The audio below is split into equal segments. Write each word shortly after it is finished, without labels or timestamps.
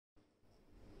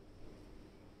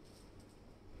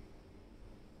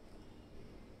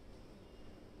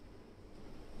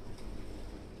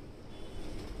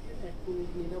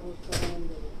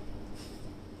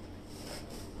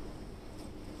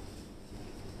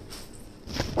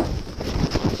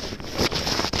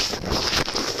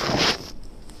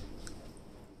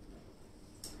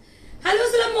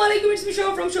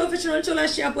Shova from Shova Fashion চলে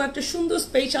আসছি আপু একটা সুন্দর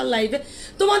স্পেশাল লাইভে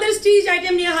তোমাদের স্টিচ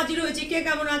আইটেম নিয়ে হাজির হয়েছে। কে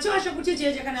কেমন আছো? আশা করছি যে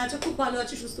যেখানে আছো খুব ভালো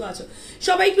আছো, সুস্থ আছো।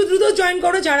 সবাই একটু দ্রুত জয়েন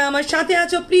করো, যারা আমার সাথে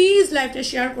আছো প্লিজ লাইভটা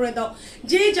শেয়ার করে দাও।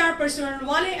 যে যার পার্সোনাল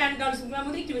ওয়ালে এন্ড গার্লস গ্রুপের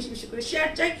মধ্যে একটু বেশি বেশি করে শেয়ার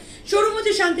চাই। শোরুম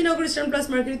হচ্ছে শান্তিনগর ইস্টার্ন প্লাস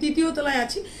মার্কেটের তৃতীয় তলায়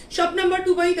আছি। Shop number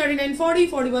 2/39 40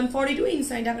 41 42।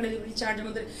 Inside Dhaka delivery charge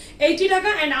আমাদের 80 টাকা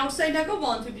এন্ড আউটসাইড ঢাকা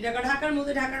 150 টাকা। ঢাকার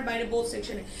মধ্যে ঢাকার বাইরে বোথ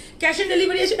সেকশনে ক্যাশ অন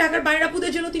ডেলিভারি আছে। ঢাকার বাইরে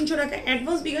আপুদের জন্য 300 টাকা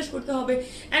অ্যাডভান্স বিকাশ করতে হবে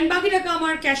এন্ড বাকি টাকা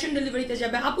আমার ক্যাশ অন ডেলিভারিতে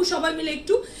যাবে। আপু সবাই মিলে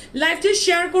একটু লাইভটা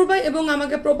শেয়ার করবে এবং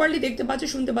আমাকে প্রপারলি দেখতে পাচ্ছ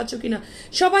শুনতে পাচ্ছ কিনা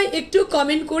সবাই একটু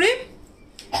কমেন্ট করে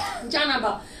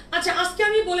জানাবা। আচ্ছা আজকে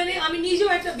আমি বলে নেই, আমি নিজেও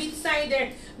একটা বিনসাইডের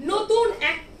নতুন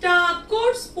একটা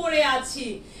কোর্স পড়ে আছি।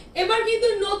 এবার কিন্তু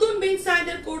নতুন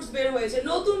বিনসাইডের কোর্স বের হয়েছে,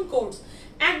 নতুন কোর্স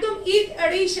একদম ঈদ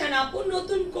এডিশন আপু,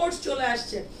 নতুন কোর্স চলে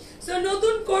আসছে। সো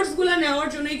নতুন কোর্সগুলো নেওয়ার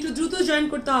জন্য একটু দ্রুত জয়েন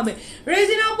করতে হবে।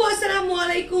 রেজিনা আপু আসসালামু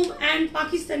আলাইকুম এন্ড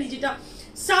পাকিস্তানি যেটা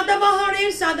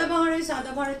সাদাবাহারের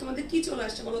তোমাদের কি চলে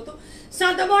আসছে বলো তো?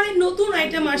 সাদাবাহারের নতুন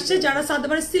আইটেম আসছে, যারা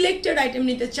সাদাবাহারের সিলেক্টেড আইটেম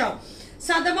নিতে চাও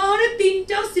সাদাবাহারের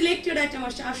 3টা সিলেক্টেড আইটেম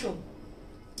আসছে। আসো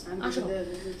আসো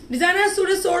ডিজাইনার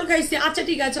সুটে সোল খাইছে। আচ্ছা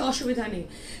ঠিক আছে, অসুবিধা নেই।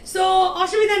 সো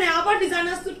অসুবিধা নেই, আবার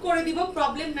ডিজাইনার সুট করে দিব,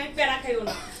 প্রবলেম নাই। প্যারা খাইও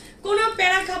না, কোনো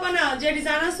প্যারা খাবা না যে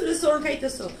ডিজাইনার সুটে সোল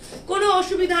খাইতেছো, কোনো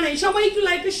অসুবিধা নেই। সবাই একটু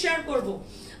লাইভে শেয়ার করব।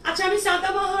 আচ্ছা আমি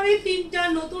সাদাবাহারের 3টা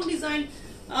নতুন ডিজাইন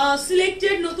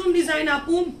সিলেক্টেড নতুন ডিজাইন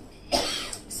আপু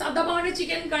সাদাবাহারের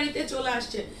চিকেন কারিতে চলে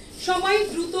আসছে। সবাই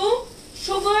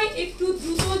একটু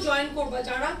দ্রুত জয়েন করবা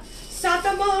যারা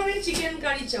সাদাবাহারের চিকেন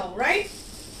কারি চাও, রাইট?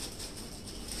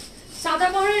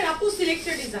 সাদাবাহারের আপু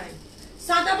সিলেক্টেড ডিজাইন,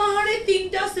 সাদাবাহারের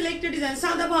 3টা সিলেক্টেড ডিজাইন,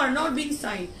 সাদাবাহার নট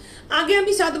বিনসাইড। আগে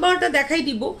আমি সাদাবাহারটা দেখাই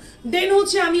দিব, দেন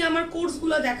হচ্ছে আমি আমার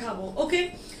কোর্সগুলো দেখাবো। ওকে,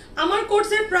 আমার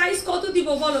কোর্সের প্রাইস কত দিব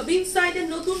বলো? বিনসাইডের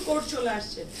নতুন কোর্স চলে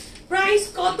আসছে, প্রাইস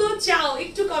কত চাও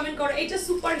একটু কমেন্ট করো। এটা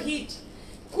সুপার হিট,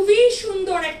 খুবই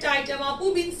সুন্দর একটা আইটেম আপু,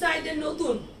 বিনসাইডের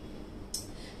নতুন।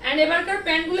 এন্ড এবারকার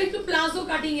প্যান্টগুলো একটু প্লাজো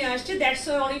কাটিং এ আসছে, দ্যাটস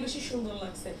ওয়াই অনেক বেশি সুন্দর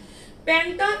লাগছে।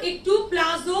 প্যান্টটা একটু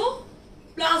প্লাজো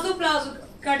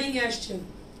কাটিং এ আসছে।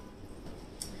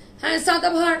 হ্যাঁ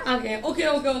সাদাবাহার আগে, ওকে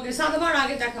ওকে ওকে সাদাবাহার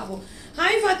আগে দেখাবো।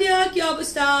 হাই ফাতিহা, কি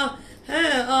অবস্থা?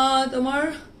 হ্যাঁ তোমার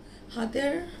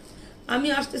হাতের, আমি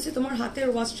আসতেছি তোমার হাতের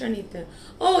ওয়াচটা নিতে।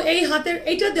 ও এই হাতের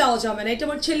এইটা দেওয়া যাবে না, এটা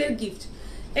আমার ছেলের গিফট,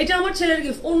 এটা আমার ছেলের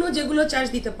গিফট। অন্য যেগুলো চার্জ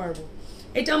দিতে পারবো,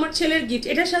 এটা আমার ছেলের গিফট।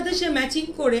 এটার সাথে সে ম্যাচিং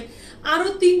করে আরো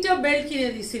 3টা বেল্ট কিনে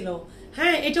দিছিল।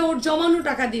 হ্যাঁ এটা ওর জমানো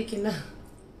টাকা দিয়ে কিনা।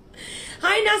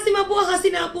 হাই নাসিম আপু,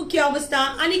 হাসিনা আপু, কি অবস্থা?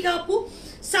 আনিকা আপু,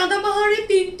 সাদাবাহারের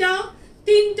 3টা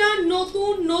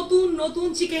নতুন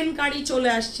চিকেন কারি চলে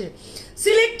আসছে,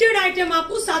 সিলেক্টেড আইটেম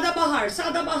আপু।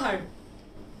 সাদাবাহার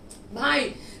ভাই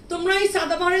তোমরা এই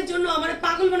সাদাবাহারের জন্য আমার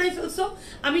পাগল বানাই ফেলছো,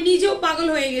 আমি নিজেও পাগল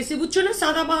হয়ে গেছি বুঝছো না।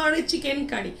 সাদাবাহারের চিকেন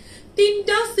কারি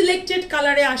 3টা সিলেক্টেড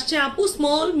কালারে আসছে আপু,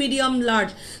 স্মল মিডিয়াম লার্জ।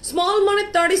 স্মল মানে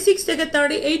 36 থেকে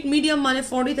 38, মিডিয়াম মানে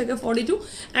 40 থেকে 42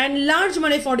 এন্ড লার্জ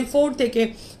মানে 44 থেকে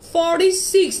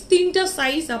 46। 3টা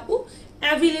সাইজ আপু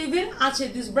অ্যাভেলেবল আছে।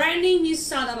 This brand name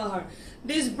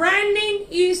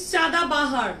is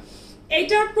Sadabahar.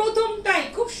 এটার প্রথমটাই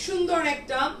খুব সুন্দর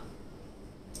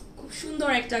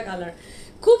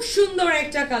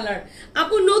একটা কালার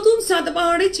আপু। নতুন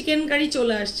সাদাবাহারের চিকেন কারি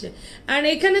চলে আসছে এন্ড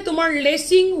এখানে তোমার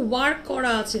লেসিং ওয়ার্ক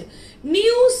করা আছে।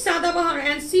 New Sadabahar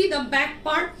and see the back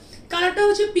part. কালারটা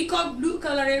হচ্ছে পিকক ব্লু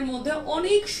কালারের মধ্যে,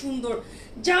 অনেক সুন্দর।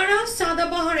 যারা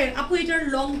সাদাবাহারের আপু, এটার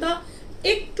লংটা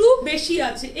একটু বেশি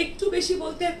আছে, একটু বেশি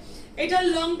বলতে এটার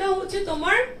লংটা হচ্ছে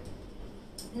তোমার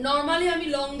নরমালি আমি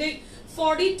লং দেই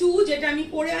 42, যেটা আমি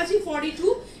পরে আছি 42,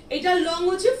 এটার লং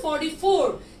হচ্ছে 44।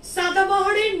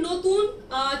 সাদাবাহারের নতুন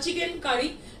চিকেন কারি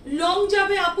লং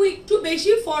যাবে আপু একটু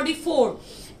বেশি 44।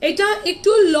 এটা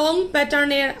একটু লং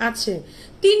প্যাটার্নের আছে।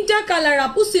 3টা কালার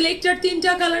আপু সিলেক্টেড,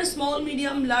 3টা কালার, স্মল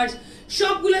মিডিয়াম লার্জ,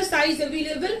 সবগুলো সাইজ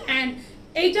অ্যাভেলেবল। এন্ড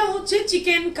এইটা হচ্ছে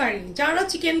চিকেন কারি, যারা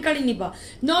চিকেন কারি নিবা,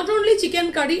 নট অনলি চিকেন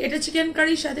কারি, এটা চিকেন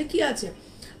কারির সাথে কি আছে।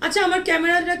 আচ্ছা আমার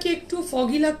ক্যামেরাটা কি একটু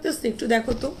ফগি লাগতেছে, একটু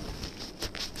দেখো তো।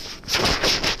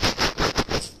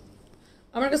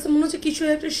 আমার কাছে মনে হচ্ছে কিছু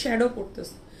একটা শ্যাডো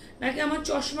পড়তেছে, নাকি আমার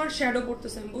চশমার শ্যাডো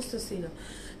পড়তেছে, আমি বুঝতেছি না।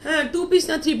 হ্যাঁ 2 পিস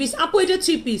না 3 পিস আপু? এটা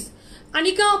 3 পিস।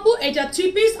 আনিকা আপু এটা 3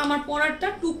 পিস, আমার পরারটা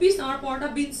 2 পিস, আমার পরাটা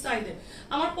বিনসাইডের,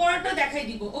 আমার পরারটা দেখাই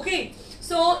দিব। ওকে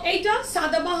সো এইটা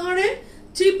সাদাবাহারের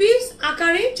 3 পিস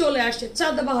আকারে চলে আসছে,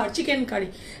 সাদাবাহার চিকেন কারি।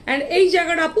 এন্ড এই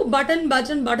জায়গাটা আপু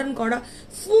বাটন করা,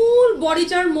 ফুল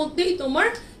বডিটার মধ্যেই তোমার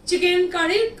চিকেন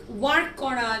কারির ওয়ার্ক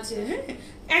করা আছে। হ্যাঁ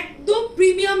একদম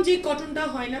প্রিমিয়াম যে কটনটা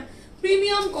হয় না,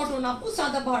 প্রিমিয়াম কটন আপু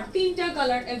সাদাবাহার। 3টা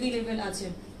কালার অ্যাভেলেবল আছে,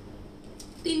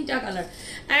 3টা কালার।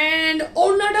 এন্ড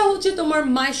ওড়নাটা হচ্ছে তোমার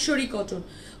মাহেশ্বরী কটন,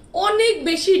 অনেক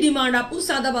বেশি ডিমান্ড আপু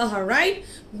সাদাবাহার, রাইট?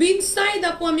 বিনসাইড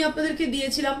আপু আমি আপনাদেরকে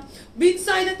দিয়েছিলাম,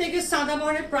 বিনসাইড থেকে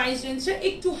সাদাবাহারের প্রাইস রেঞ্জটা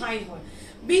একটু হাই হয়,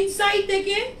 বিনসাইড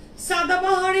থেকে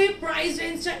সাদাবাহারের প্রাইস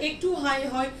রেঞ্জটা একটু হাই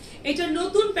হয়। এটা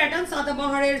নতুন প্যাটার্ন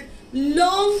সাদাবাহারের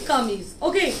লং কামিজ,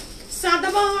 ওকে?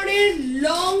 সাদাবাহারের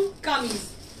লং কামিজ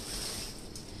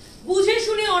বুঝে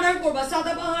শুনে অর্ডার করবা।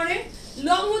 সাদাবাহারের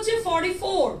লং হচ্ছে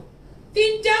 44,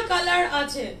 তিনটা কালার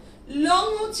আছে, লং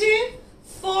হচ্ছে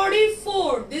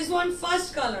 44, this one first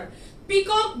colour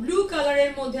peacock blue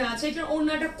কালারের মধ্যে আছে। এটার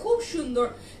ওড়নাটা খুব সুন্দর,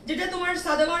 যেটা তোমার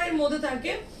সাদাবাহারের মধ্যে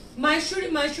থাকে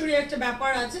মাইশরি একটা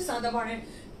ব্যাপার আছে। সাদাবাহারের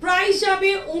প্রাইস যাবে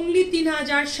অনলি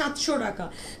 3700 টাকা,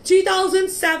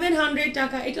 3700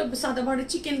 টাকা। এটা সাদাবাহারের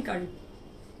চিকেন কারি,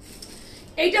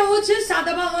 এটা হচ্ছে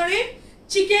সাদাবাহারের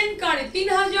চিকেন কারি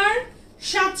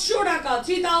 3700 টাকা,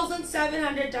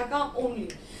 3700 টাকা অনলি।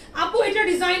 আপু এটা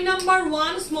design number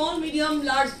 1, small medium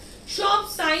large সব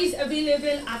সাইজ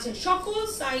अवेलेबल আছে, সকল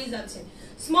সাইজ আছে,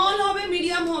 স্মল হবে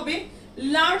মিডিয়াম হবে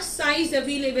লার্জ সাইজ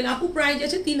अवेलेबल। আপু প্রাইস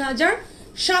আছে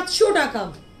 3700 টাকা।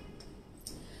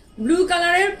 ব্লু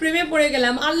কালারের প্রেমে পড়ে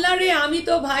গেলাম, আল্লাহ রে আমি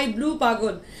তো ভাই ব্লু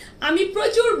পাগল, আমি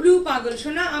প্রচুর ব্লু পাগল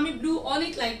শোনা, আমি ব্লু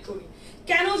অনেক লাইক করি,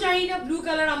 কেন জানি না ব্লু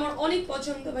কালার আমার অনেক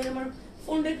পছন্দ। ভাই আমার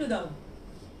ফোনটা একটু দাও,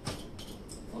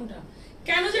 ফোনটা,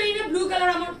 কেন জানি না ব্লু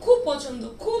কালার আমার খুব পছন্দ,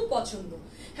 খুব পছন্দ।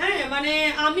 হ্যাঁ মানে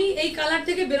আমি এই কালার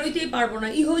থেকে বেরোইতেই পারবো না,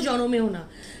 ইহো জনমেও না।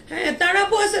 হ্যাঁ তারা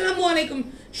আপু আসসালামু আলাইকুম,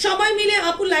 সবাই মিলে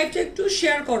আপু লাইভটা একটু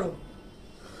শেয়ার করো,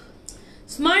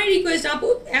 স্মাইল রিকোয়েস্ট। আপু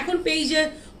এখন পেজে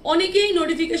অনেকেই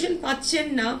নোটিফিকেশন পাচ্ছেন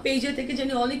না, পেজে থেকে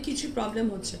জানি অনেক কিছু প্রবলেম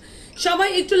হচ্ছে, সবাই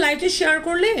একটু লাইভটা শেয়ার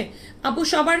করলে আপু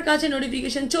সবার কাছে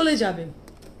নোটিফিকেশন চলে যাবে।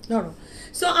 ধরো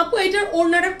সো আপু এটার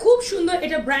ওড়নাটা খুব সুন্দর,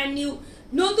 এটা ব্র্যান্ড নিউ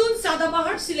নতুন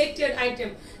সাদাবাহার সিলেক্টেড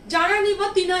আইটেম। যারা নিবা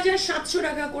 3700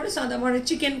 টাকা করে সাদাবাহারের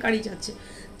চিকেন কারি যাচ্ছে,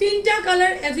 তিনটা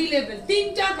কালার अवेलेबल,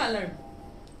 তিনটা colour.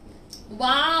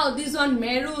 Wow this one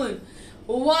maroon,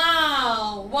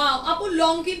 wow wow. আপু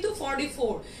লং কিন্তু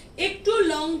 44, একটু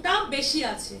লংটা বেশি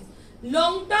আছে,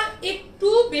 লংটা একটু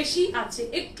বেশি আছে,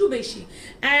 একটু বেশি।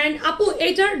 এন্ড আপু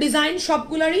এটার ডিজাইন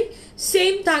সবগুলারই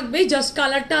সেম থাকবে, জাস্ট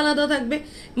কালারটা আলাদা থাকবে।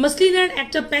 মাসলিনের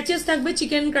একটা প্যাচেস থাকবে,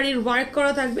 চিকেন কারির ওয়ার্ক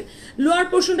করা থাকবে, লোয়ার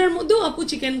পোর্শনটার মধ্যেও আপু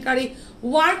চিকেন কারি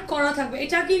ওয়ার্ক করা থাকবে।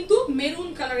 এটা কিন্তু মেরুন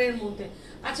কালারের মধ্যে,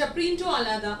 আচ্ছা প্রিন্টও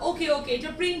আলাদা, ওকে ওকে, এটা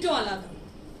প্রিন্টও আলাদা।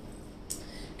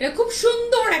 এটা খুব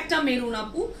সুন্দর একটা মেরুন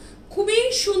আপু, খুবই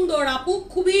সুন্দর আপু,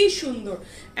 খুবই সুন্দর।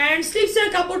 এন্ড স্লিভস এর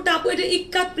কাপড়টা আপু এটা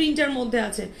ইক্কাত প্রিন্টের মধ্যে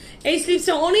আছে, এই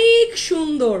স্লিভসটা অনেক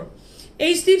সুন্দর,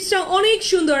 এই স্লিভসটা অনেক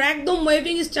সুন্দর, একদম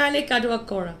ওয়েভিং স্টাইলে কাটওয়ার্ক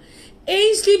করা। এই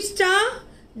স্লিভসটা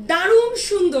দারুণ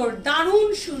সুন্দর, দারুণ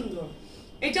সুন্দর,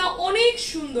 এটা অনেক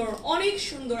সুন্দর, অনেক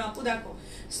সুন্দর আপু। দেখো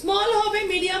স্মল হবে,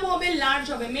 মিডিয়াম হবে, লার্জ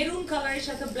হবে, মেরুন কালারের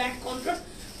সাথে ব্ল্যাক কন্ট্রাস্ট।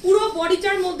 পুরো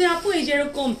বডিটার মধ্যে আপু এই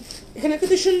যেরকম এখানে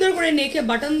কিন্তু সুন্দর করে নেকে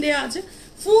বাটন দেয়া আছে,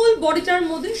 ফুল বডিটার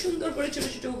মধ্যে সুন্দর করে ছোট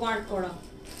ছোট ওয়ার্ক করা।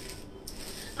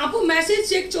 আপু মেসেজ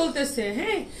চেক চলতেছে,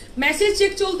 হ্যাঁ মেসেজ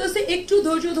চেক চলতেছে, একটু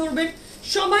ধৈর্য ধরবেন,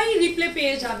 সবাই রিপ্লে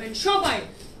পেয়ে যাবেন, সবাই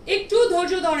একটু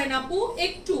ধৈর্য ধরেন আপু,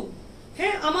 একটু।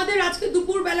 হ্যাঁ আমাদের আজকে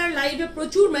দুপুর বেলার লাইভে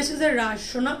প্রচুর মেসেজের রাশ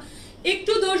শোনা,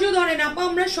 একটু ধৈর্য ধরেন আপু,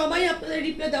 আমরা সবাই আপনাদের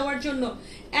রিপ্লে দেওয়ার জন্য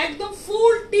একদম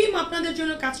ফুল টিম আপনাদের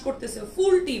জন্য কাজ করতেছে,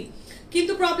 ফুল টিম।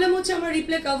 কিন্তু প্রবলেম হচ্ছে আমরা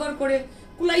রিপ্লে কভার করে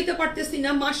কুলাইতে পারতেছি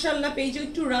না, মাশাআল্লাহ পেজে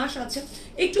একটু রাশ আছে,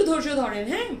 একটু ধৈর্য ধরেন।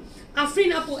 হ্যাঁ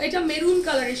আফরিন আপু এটা মেরুন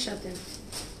কালারের সাথে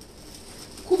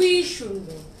খুবই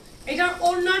সুন্দর, এটার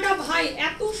ওড়নাটা ভাই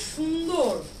এত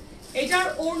সুন্দর, এটার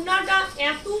ওড়নাটা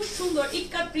এত সুন্দর,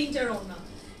 ইক্কাত প্রিন্টের ওড়না,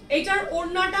 এটার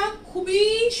ওড়নাটা খুবই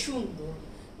সুন্দর,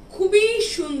 খুবই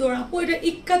সুন্দর আপু, এটা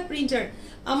ইক্কাত প্রিন্টার।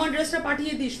 আমার ড্রেসটা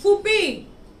পাঠিয়ে দিস ফুপি,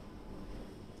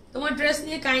 তোমার ড্রেস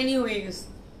নিয়ে কাহিনী হয়ে গেছে।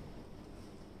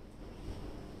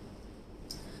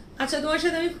 আচ্ছা তোমার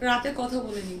সাথে আমি রাতে কথা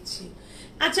বলে নিচ্ছি।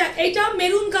 আচ্ছা এটা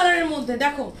মেরুন কালারের মধ্যে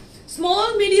দেখো, small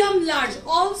medium large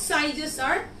all sizes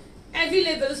আর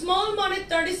अवेलेबल। স্মল মানে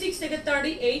 36 থেকে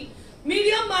 38,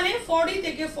 মিডিয়াম মানে 40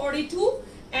 থেকে 42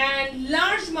 এন্ড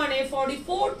লার্জ মানে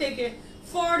 44 থেকে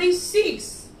 46।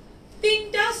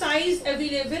 তিনটা সাইজ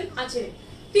अवेलेबल আছে,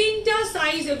 তিনটা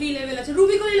সাইজ अवेलेबल আছে।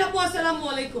 রুবি খলিল আপু আসসালামু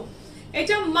আলাইকুম,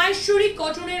 এটা মাইশরি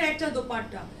কটনের একটা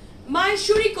দোপাট্টা,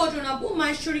 মাইশরি কটন আপু,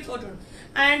 মাইশরি কটন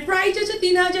এন্ড প্রাইস আছে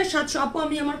 3700। আপু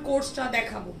আমি আমার কোর্সটা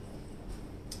দেখাবো,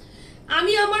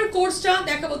 আমি আমার কোর্সটা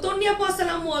দেখাবো। তন্নি আপু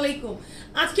আসসালামু আলাইকুম,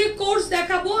 আজকে কোর্স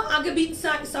দেখাবো। আগে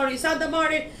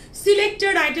সাদাবাহারের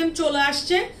সিলেক্টেড আইটেম চলে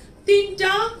আসছে,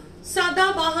 তিনটা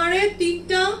সাদাবাহারের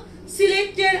তিনটা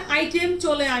সিলেক্টেড আইটেম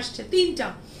চলে আসছে, তিনটা,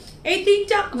 এই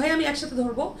তিনটা ভাই আমি একসাথে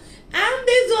ধরবো। এন্ড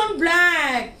দিস ওয়ান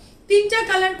ব্ল্যাক, তিনটা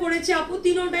কালার করেছে আপু,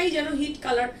 তিনটাই যেন হিট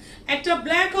কালার, একটা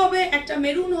ব্ল্যাক হবে, একটা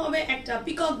মেরুন হবে, একটা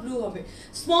পিকক ব্লু হবে।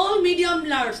 স্মল মিডিয়াম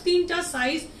লার্জ তিনটা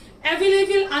সাইজ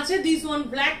অ্যাভেলেবল আছে this one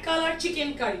black colour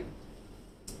chicken curry.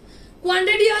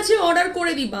 Quantity আছে অর্ডার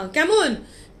করে দিবা, কেমন?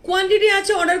 কোয়ান্টিটি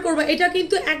আছে অর্ডার করবা। এটা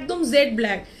কিন্তু একদম জেড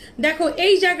ব্ল্যাক। দেখো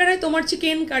এই জায়গায় তোমার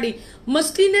চিকেন কারি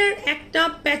মাসলিনের একটা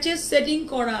প্যাচেস সেটিং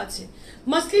করা আছে,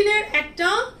 মাসলিনের একটা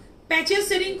প্যাচেস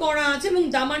সেটিং করা আছে এবং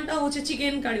দামানটা হচ্ছে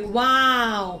চিকেন কারি।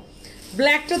 ওয়াও,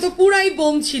 ব্ল্যাকটা তো পুরাই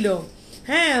বোম ছিল।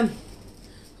 হ্যাঁ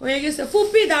হয়ে গেছে।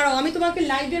 ফুপি দাঁড়াও, আমি তোমাকে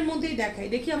লাইভের মধ্যেই দেখাই।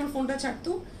 দেখি আমার ফোনটা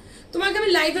ছাড়তো, তোমাকে আমি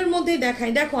লাইভের মধ্যেই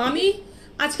দেখাই। দেখো আমি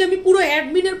আজকে আমি পুরো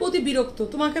অ্যাডমিনের প্রতি বিরক্ত,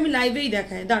 তোমাকে আমি লাইভেই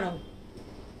দেখাই। দাঁড়াও,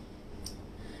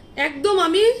 একদম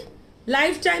আমি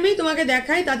লাইভ টাইমেই তোমাকে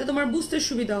দেখাই, তাতে তোমার বুঝতে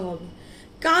সুবিধা হবে।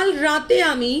 কাল রাতে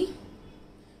আমি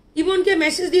ইমনকে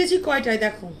মেসেজ দিয়েছি কয়টায়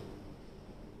দেখো,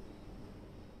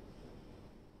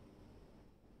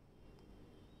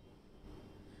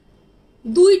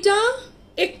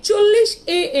 2:41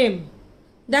 AM।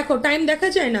 দেখো টাইম দেখা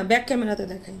যায় না, ব্যাক ক্যামেরাতে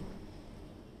দেখাই।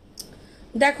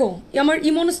 দেখো আমার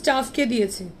ইমন স্টাফকে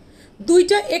দিয়েছে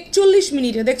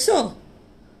 2:41 দেখছো,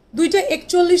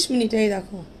 2:41 এই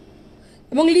দেখো।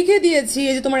 এবং লিখে দিয়েছি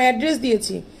এই যে তোমার অ্যাড্রেস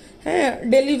দিয়েছি। হ্যাঁ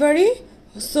ডেলিভারি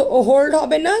হোল্ড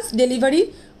হবে না, ডেলিভারি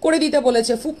করে দিতে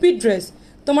বলেছে। ফুপি ড্রেস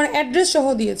তোমার অ্যাড্রেস সহ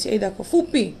দিয়েছি। এই দেখো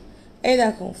ফুপি, এই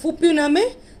দেখো ফুপি নামে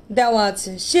দেওয়া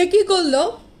আছে। সে কি করলো,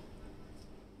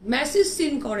 মেসেজ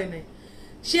সিন করে নাই।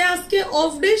 সে আজকে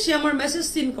অফ ডে, সে আমার মেসেজ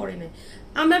সিন করে নাই।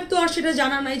 আমার তো আর সেটা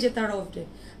জানা নাই যে তার অফ ডে।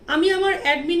 আমি আমার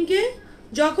অ্যাডমিনকে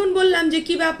যখন বললাম যে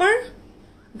কি ব্যাপার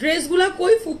ড্রেসগুলা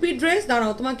কই, ফুপি ড্রেস,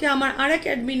 দাঁড়াও তোমাকে আমার আরেক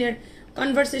অ্যাডমিনের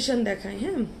কনভারসেশন দেখাই।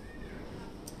 হ্যাঁ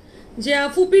যে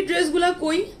ফুপি ড্রেসগুলা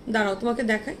কই, দাঁড়াও তোমাকে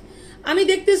দেখাই। আমি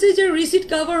দেখতেছি যে রিসিট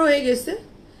কভার হয়ে গেছে।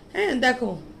 হ্যাঁ দেখো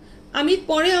আমি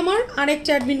পরে আমার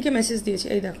আরেকটা অ্যাডমিনকে মেসেজ দিয়েছি।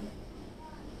 এই দেখো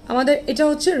আমাদের এটা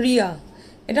হচ্ছে রিয়া,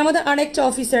 এটা আমাদের আরেকটা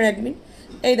অফিসার অ্যাডমিন।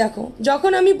 এই দেখো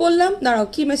যখন আমি বললাম, দাঁড়াও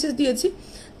কি মেসেজ দিয়েছি,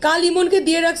 কাল ইমনকে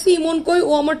দিয়ে রাখছি, ইমন কই,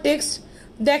 ও আমার টেক্সট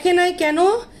দেখে নাই কেন,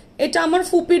 এটা আমার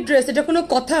ফুপির ড্রেস, এটা কোনো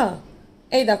কথা?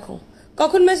 এই দেখো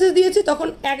কখন মেসেজ দিয়েছি, তখন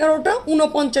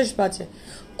 11:49 বাজে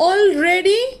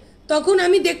অলরেডি। তখন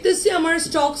আমি দেখতেছি আমার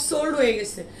স্টক সোল্ড হয়ে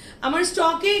গেছে। আমার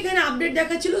স্টকে এখানে আপডেট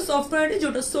দেখাচ্ছিল সফটওয়্যারে যে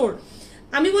ওটা সোল্ড।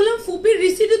 আমি বললাম ফুপির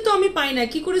রিসিটও তো আমি পাই না,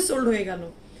 কি করে সোল্ড হয়ে গেল?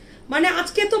 মানে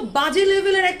আজকে তো বাজে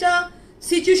লেভেলের একটা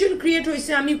সিচুয়েশন ক্রিয়েট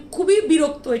হয়েছে। আমি খুবই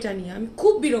বিরক্ত এটা নিয়ে, আমি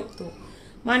খুব বিরক্ত,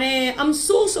 মানে আই এম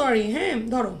সো সরি। হ্যাঁ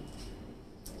ধরো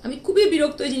আমি খুবই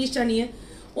বিরক্ত এই জিনিসটা নিয়ে।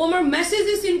 ও আমার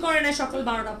মেসেজে সিন করে না সকাল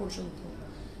 12টা পর্যন্ত।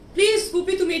 প্লিজ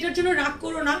ফুপি তুমি এটার জন্য রাগ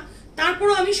করো না।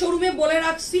 তারপরও আমি শোরুমে বলে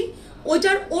রাখছি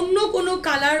ওইটার অন্য কোনো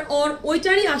কালার ওর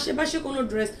ওইটারই আশেপাশে কোনো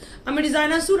ড্রেস আমি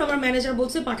ডিজাইনার স্যুট আমার ম্যানেজার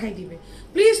বলছে পাঠাই দিবে।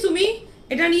 প্লিজ তুমি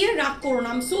এটা নিয়ে রাগ করো না।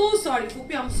 আই এম সো সরি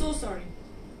ফুপি, আই এম সো সরি।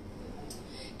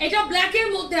 এটা ব্ল্যাকের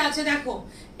মধ্যে আছে, দেখো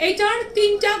এটার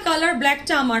 3টা কালার,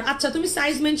 ব্ল্যাকটা আমার। আচ্ছা তুমি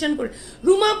সাইজ মেনশন করে।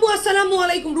 রুমা আপু আসসালামু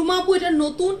আলাইকুম। রুমা আপু এটা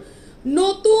নতুন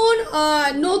নতুন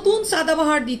নতুন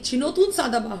সাদাবাহার দিচ্ছি, নতুন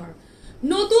সাদাবাহার,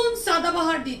 নতুন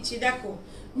সাদাবাহার দিচ্ছি। দেখো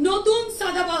নতুন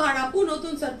সাদাবাহার আপু,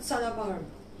 নতুন সাদাবাহার।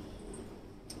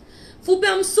 ফুপি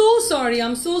I am so sorry, I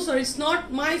am so sorry, it's not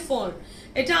my fault.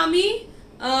 এটা আমি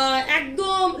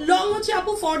একদম লং হচ্ছে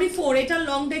আপু 44, এটার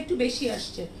লংটা একটু বেশি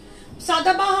আসছে।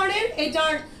 সাদাবাহারের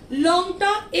এটার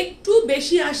লংটা একটু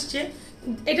বেশি আসছে।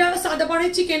 এটা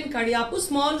সাদাবাহারের চিকেন কারি আপু,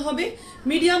 স্মল হবে,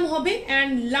 মিডিয়াম হবে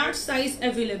অ্যান্ড লার্জ সাইজ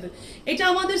অ্যাভেলেবেল। এটা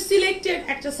আমাদের সিলেক্টেড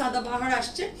একটা সাদাবাহার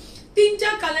আসছে। 3টা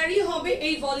কালারই হবে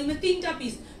এই ভলিউমে, 3টা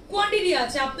পিস কোয়ান্টিটি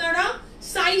আছে। আপনারা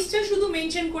সাইজটা শুধু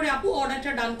মেনশন করে আপু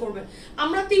অর্ডারটা ডান করবেন।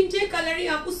 আমরা 3টে কালারই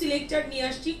আপু সিলেক্টেড নিয়ে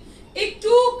আসছি,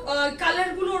 একটু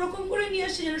কালারগুলো ওরকম করে নিয়ে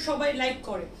আসছি যেন সবাই লাইক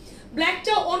করে।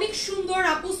 ব্ল্যাকটা অনেক সুন্দর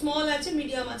আপু, স্মল আছে,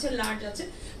 মিডিয়াম আছে, লার্জ আছে।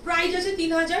 প্রাইস আছে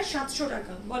 3700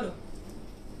 টাকা। বলো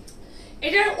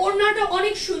এটার ওড়নাটা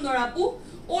অনেক সুন্দর আপু,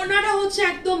 ওড়নাটা হচ্ছে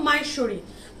একদম মায়েশ্বরী,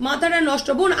 মাথাটা নষ্ট।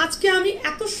 বোন আজকে আমি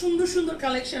এত সুন্দর সুন্দর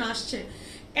কালেকশন আসছে,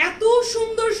 এত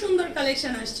সুন্দর সুন্দর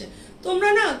কালেকশন আসছে। তোমরা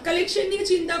না কালেকশন নিয়ে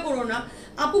চিন্তা করো না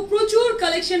আপু, প্রচুর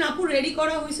কালেকশন আপু রেডি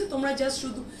করা হয়েছে। তোমরা জাস্ট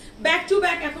শুধু ব্যাক টু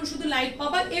ব্যাক এখন শুধু লাইভ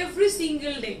পাবা every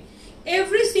single day,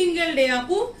 every single day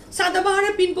আপু।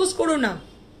 সাদাবাহারে পিন পোস্ট করো না।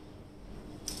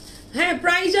 হ্যাঁ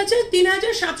প্রাইস আছে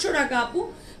 3700 টাকা আপু,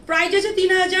 প্রাইস আছে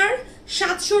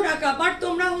 3700 টাকা। বাট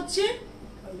তোমরা হচ্ছে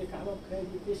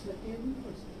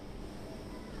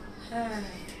হ্যাঁ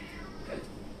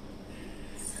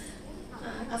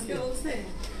আজকে বলছে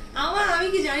আমার, আমি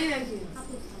কি জানি নাকি।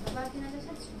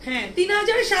 হ্যাঁ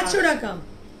 3700 টাকা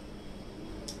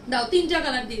দাও। 3টা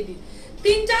কালার দিয়ে দিই,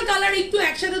 3টা কালার একটু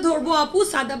একসাথে ধরবো আপু।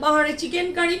 সাদাবাহারে চিকেন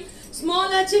কারি স্মল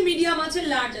আছে, মিডিয়াম আছে,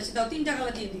 লার্জ আছে। দাও 3টা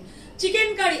কালার দিয়ে দিই চিকেন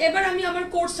কারি। এবার আমি আমার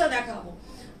কোর্সটা দেখাবো।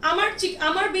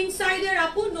 আমার বিনসাইডের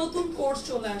আপু নতুন কোর্স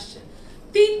চলে আসছে,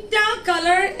 3টা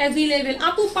কালার অ্যাভেলেবেল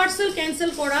আপু। পার্সেল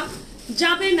ক্যান্সেল করা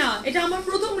যাবে না, এটা আমার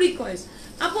প্রথম রিকোয়েস্ট।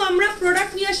 আপু আমরা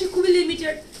প্রোডাক্ট নিয়ে আসি খুবই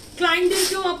লিমিটেড,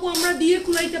 ক্লায়েন্টদেরকেও আপু আমরা দিয়ে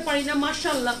কুলাইতে পারি না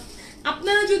মাশাআল্লাহ।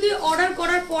 আপনারা যদি অর্ডার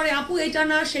করার পরে আপু এটা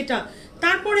না সেটা,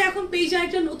 তারপরে এখন পেজে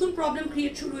একটা নতুন প্রবলেম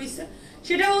ক্রিয়েট শুরু হয়েছে,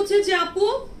 সেটা হচ্ছে যে আপু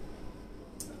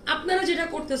আপনারা যেটা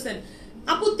করতেছেন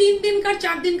আপু 3 দিনকার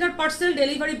 4 দিনকার পার্সেল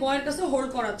ডেলিভারি বয়ের কাছে হোল্ড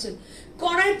করাচ্ছেন,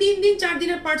 করায় 3 দিন 4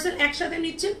 দিনের পার্সেল একসাথে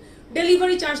নিচ্ছেন,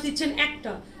 ডেলিভারি চার্জ দিচ্ছেন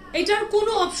একটা। এটার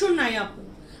কোনো অপশন নাই আপু।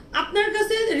 আপনার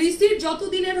কাছে রিসিট যত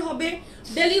দিনের হবে,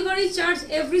 delivery charge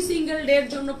every single day এর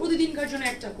জন্য প্রতিদিনকার জন্য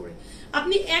একটা করে।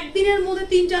 আপনি একদিনের মধ্যে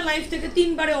 3টা লাইভ থেকে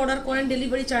 3 বারে অর্ডার করেন,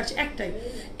 ডেলিভারি চার্জ একটাই।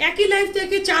 একই লাইভ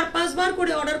থেকে 4-5 বার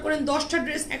করে অর্ডার করেন, 10টা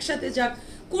ড্রেস একসাথে যাক,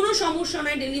 কোনো সমস্যা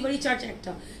নাই, ডেলিভারি চার্জ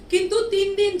একটা। কিন্তু 3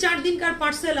 দিন 4 দিনকার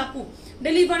পার্সেল আপু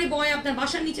ডেলিভারি বয় আপনার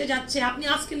বাসার নিচে যাচ্ছে, আপনি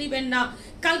আজকে নেবেন না,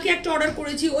 কালকে একটা অর্ডার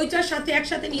করেছি ওইটার সাথে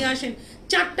একসাথে নিয়ে আসেন,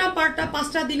 4টা পার্টটা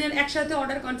 5টা দিনের একসাথে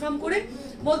অর্ডার কনফার্ম করে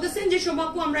বলতেছেন যে শোভা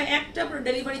আপু আমরা একটা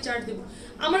ডেলিভারি চার্জ দেবো।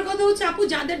 আমার কথা হচ্ছে আপু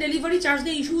যাদের ডেলিভারি চার্জ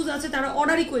দিয়ে ইস্যুজ আছে তারা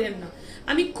অর্ডারই করেন না।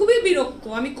 আমি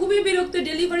খুবই বিরক্ত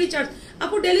ডেলিভারি চার্জ।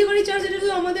 আপু ডেলিভারি চার্জ এটা তো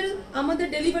আমাদের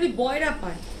ডেলিভারি বয়রা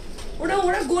পায়,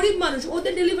 ওরা গরিব মানুষ,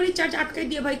 ওদের ডেলিভারি চার্জ আটকাই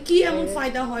দিয়ে ভাই কি এমন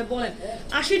ফায়দা হয় বলেন?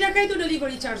 80 টাকাই তো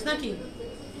ডেলিভারি চার্জ নাকি,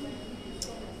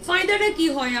 ফায়দাটা কি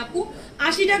হয় আপু?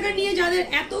 80 টাকা নিয়ে যাদের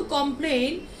এত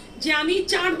কমপ্লেন যে আমি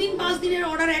 4 দিন 5 দিনের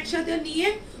অর্ডার একসাথে নিয়ে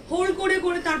হোল্ড করে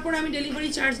করে তারপর আমি ডেলিভারি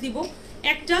চার্জ দিব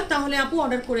একটা, তাহলে আপু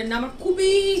অর্ডার করেন না। আমার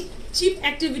খুবই চিপ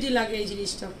অ্যাক্টিভিটি লাগে এই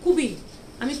জিনিসটা,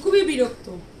 আমি খুবই বিরক্ত।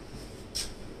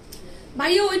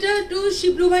 ভাইয়া ওইটা একটু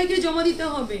শিবলু ভাইকে জমা দিতে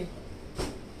হবে।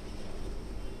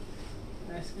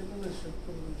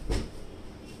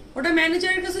 ওটা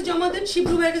ম্যানেজারের কাছে জমা দেন,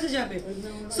 শিবলু ভাইয়ের কাছে যাবে।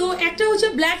 সো একটা হচ্ছে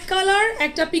ব্ল্যাক কালার,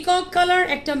 একটা পিকক কালার,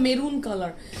 একটা মেরুন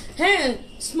কালার। হ্যাঁ,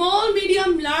 স্মল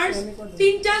মিডিয়াম লার্জ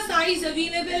 3টা সাইজ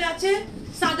अवेलेबल আছে।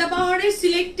 সাদাবাহারের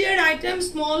সিলেক্টেড আইটেম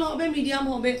স্মল হবে, মিডিয়াম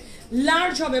হবে,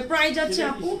 লার্জ হবে। প্রাইস আছে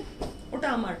আপু, ওটা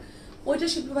আমার, ওইটা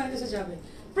শিবলু ভাইয়ের কাছে যাবে।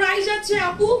 প্রাইস আছে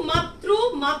আপু মাত্র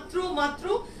মাত্র মাত্র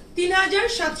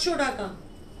 3700 টাকা।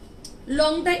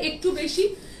 লংটা একটু বেশি,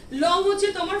 লং হচ্ছে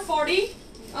তোমার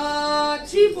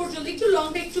 43 পর্যন্ত, একটু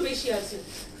লংটা একটু বেশি আছে,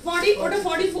 40 ওটা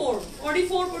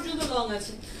 44 পর্যন্ত লং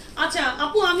আছে। আচ্ছা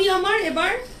আপু আমি আমার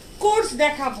এবার কোর্স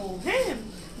দেখাবো। হ্যাঁ,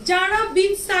 যারা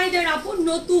বিনসাইডের আপু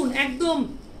নতুন একদম,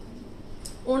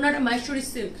 ওনাটা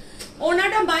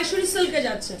মাইশোরি সিল্কে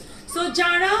যাচ্ছে। সো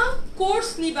যারা কোর্স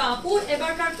নিবা আপু,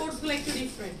 এবারকার কোর্সগুলো একটু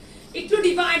ডিফারেন্ট, একটু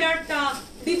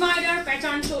ডিভাইডার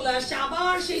প্যাটার্ন চলে আসছে,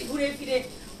 আবার সেই ঘুরে ফিরে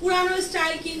পুরানো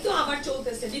স্টাইল কিন্তু আবার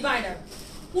চলতেছে,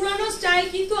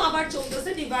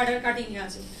 ডিভাইডার কাটিং এ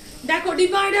আছে। দেখো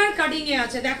ডিভাইডার কাটিং এ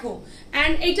আছে, দেখো।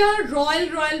 এন্ড এটা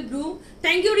royal blue.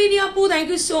 Thank you Rini আপু, থ্যাংক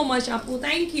ইউ সো মাচ আপু,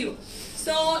 থ্যাংক ইউ।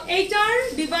 সো এইটার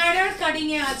ডিভাইডার কাটিং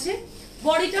এ আছে।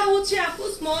 বডিটা হচ্ছে আপু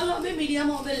স্মল হবে, মিডিয়াম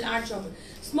হবে, লার্জ হবে।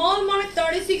 স্মল মানে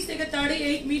 36 থেকে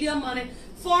 38, মিডিয়াম মানে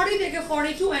 40 থেকে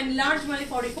 42, এন্ড লার্জ মানে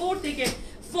 44 থেকে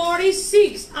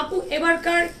 46। আপু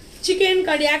এবারকার চিকেন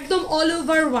কারি একদম অল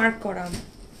ওভার ওয়ার্ক করা,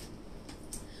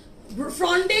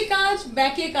 ফ্রন্টে কাজ,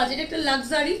 ব্যাকে কাজ। এটা একটা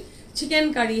লাক্সারি চিকেন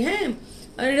কারি। হ্যাঁ,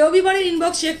 রবিবারের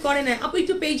ইনবক্স চেক করে নেন আপু,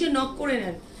 একটু পেজে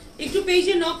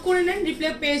নক করে নেন,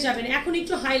 রিপ্লাই পেয়ে যাবেন। এখন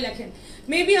একটু হাই লেখেন,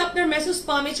 মেবি আপনার মেসেজ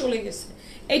স্প্যামে চলে গেছে।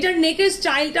 এটার নেকের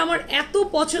স্টাইলটা আমার এত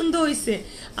পছন্দ হয়েছে,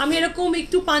 আমি এরকম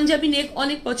একটু পাঞ্জাবি নেক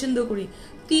অনেক পছন্দ করি।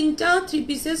 3টা 3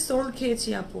 পিসের সোল খেয়েছি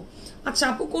আপু। আচ্ছা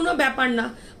আপু কোনো ব্যাপার না,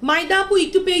 মাইদা আপু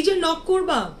একটু পেজে নক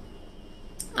করবা।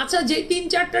 আচ্ছা যে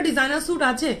 3-4টা ডিজাইনার স্যুট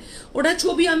আছে ওটার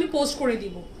ছবি আমি পোস্ট করে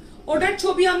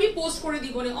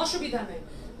দিব, অসুবিধা নেই।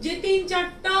 যে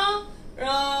 3-4টা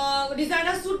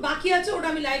ডিজাইনার স্যুট বাকি আছে ওটা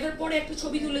আমি লাইভের পরে একটা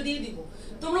ছবি তুলে দিয়ে দিব,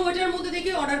 তোমরা ওটার মধ্যে থেকে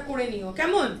অর্ডার করে নিও,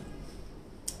 কেমন?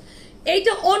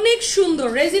 এইটা অনেক সুন্দর।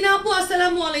 রেজিনা আপু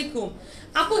আসসালামু আলাইকুম।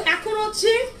 আপু এখন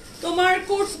হচ্ছে তোমার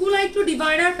কোর্সগুলো একটু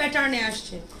ডিভাইডার প্যাটার্নে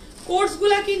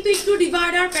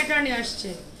আসছে,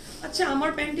 আচ্ছা আমার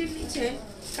প্যান্টের নিচে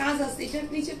কাজ আছে, এটার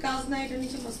নিচে কাজ না, এটার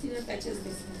নিচে মসলিনের প্যাচেস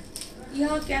দিছে,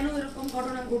 ইহা কেন এরকম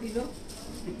ঘটনা ঘটিল?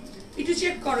 একটু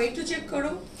চেক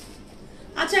করো।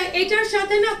 আচ্ছা এটার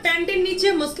সাথে না প্যান্টের নিচে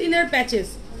মসলিনের প্যাচেস,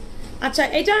 আচ্ছা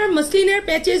এটার মসলিনের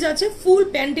প্যাচেস আছে, ফুল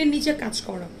প্যান্টের নিচে কাজ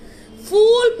করা,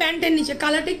 ফুল প্যান্টের নিচে,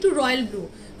 কালারটা একটু রয়্যাল ব্লু,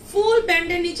 ফুল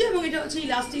প্যান্টের নিচে, এবং এটা হচ্ছে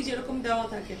ইলাস্টিক যেরকম দেওয়া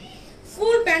থাকে,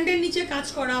 ফুল প্যান্টের নিচে কাজ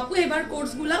করা। আপু এবার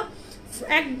কোর্সগুলা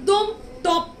একদম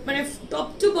টপ মানে টপ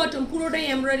টু বটম পুরোটাই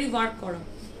এমব্রয়ডারি ওয়ার্ক করা,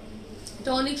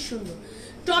 এটা অনেক সুন্দর।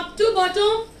 টপ টু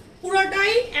বটম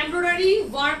পুরোটাই এমব্রয়ডারি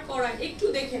ওয়ার্ক করা, একটু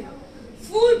দেখে নাও,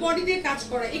 ফুল বডিতে কাজ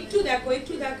করা, একটু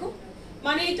দেখো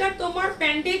মানে এটা তোমার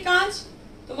প্যান্টে কাজ,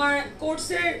 তোমার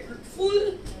কোর্সের ফুল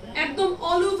একদম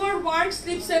অল ওভার ওয়ার্ক,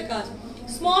 স্লিপসের কাজ,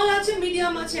 স্মল আছে,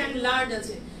 মিডিয়াম আছে, এন্ড লার্জ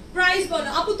আছে। প্রাইস বলো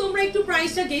আপু, তোমরা একটু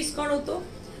প্রাইসটা গেস করো তো।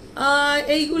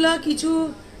 এইগুলা কিছু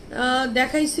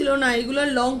দেখাইছিল না এগুলোর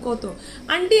লং কত।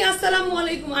 আন্টি আসসালামু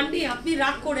আলাইকুম। আন্টি আপনি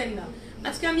রাগ করেন না,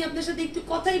 আজকে আমি আপনার সাথে একটু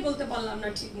কথাই বলতে পারলাম না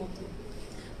ঠিক মতো।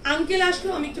 আঙ্কেল আসলো,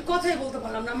 আমি একটু কথাই বলতে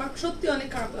পারলাম না, আমার সত্যি অনেক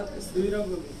খারাপ লাগতেছে।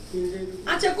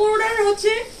 আচ্ছা, কোনোটার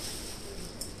হচ্ছে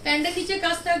প্যান্টের নিচে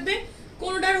কাজ থাকবে,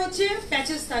 কোনোটার হচ্ছে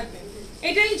প্যাচেস থাকবে,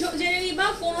 এটাই জেনে নিবা।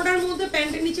 কোনোটার মধ্যে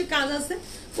প্যান্টের নিচে কাজ আছে,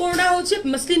 কোনোটা হচ্ছে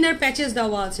মসলিনের প্যাচেস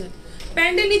দেওয়া আছে।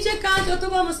 প্যান্টের নিচে কাজ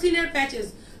অথবা মসলিনের প্যাচেস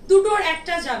দুটোর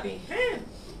একটা যাবে। হ্যাঁ,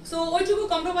 সো ওইটুকু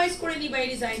কম্প্রোমাইজ করে নিবা এই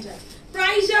ডিজাইনটা।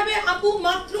 প্রাইস যাবে আপু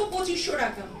মাত্র 2500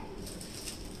 টাকা।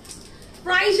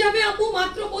 প্রাইস যাবে আপু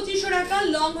মাত্র 2500 টাকা।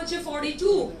 লং হচ্ছে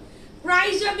 42।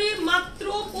 প্রাইস যাবে মাত্র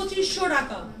 2500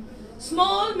 টাকা।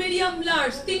 স্মল মিডিয়াম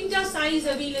লার্জ তিনটা সাইজ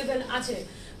अवेलेबल আছে।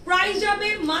 প্রাইস যাবে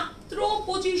মাত্র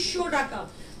 2500 টাকা।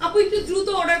 আপু একটু দ্রুত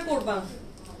অর্ডার করবা,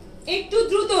 একটু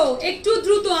দ্রুত, একটু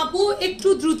দ্রুত আপু, একটু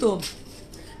দ্রুত।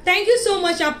 থ্যাংক ইউ সো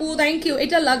মাচ আপু, থ্যাংক ইউ।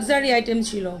 এটা লাক্সারি আইটেম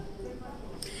ছিল,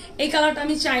 এই কালারটা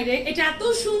আমি চাই রে, এটা এত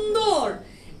সুন্দর।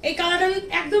 এই কালারটা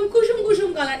একদম কুসুম কুসুম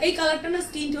কালার। এই কালারটা না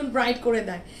স্কিন টোন ব্রাইট করে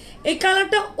দেয়। এই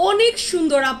কালারটা অনেক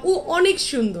সুন্দর আপু, অনেক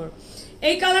সুন্দর।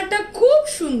 এই কালারটা খুব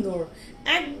সুন্দর,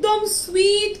 একদম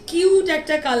সুইট কিউট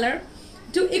একটা কালার।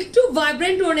 একটু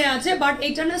ভাইব্রেন্ট টোনে আছে, বাট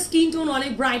এটা না স্কিন টোন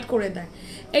অনেক ব্রাইট করে দেয়।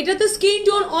 এটাতে স্কিন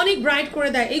টোন অনেক ব্রাইট করে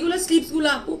দেয়। এইগুলো স্লিপস গুলো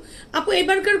আপু, আপু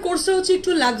এবারকার কোর্সটা হচ্ছে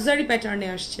একটু লাক্সারি প্যাটার্নে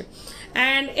আসছে।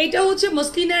 অ্যান্ড এটা হচ্ছে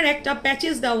মসলিনের একটা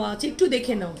প্যাচেস দেওয়া আছে, একটু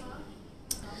দেখে নাও।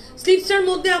 স্লিপসটার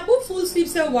মধ্যে আপু ফুল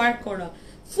স্লিপসে ওয়ার্ক করা,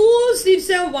 ফুল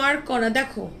স্লিপসে ওয়ার্ক করা।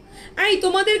 দেখো এই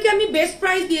তোমাদেরকে আমি বেস্ট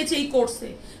প্রাইস দিয়েছি এই কোর্সে,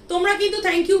 তোমরা কিন্তু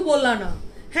থ্যাংক ইউ বললা না।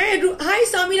 হ্যাঁ, হাই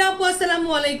সামিরা আপু, আসসালামু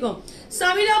আলাইকুম।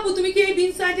 সামিরা আপু, তুমি কি এই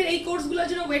বিনসাইডের এই কোর্সগুলোর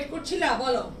জন্য ওয়েট করছিলা?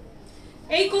 বলো,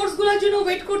 এই কোর্সগুলোর জন্য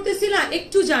ওয়েট করতেছিলা?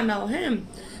 একটু জানাও। হ্যাঁ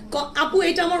আপু,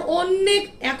 এটা আমার অনেক।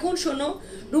 এখন শোনো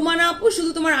রুমানা আপু,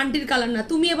 শুধু তোমার আন্টির কালার না,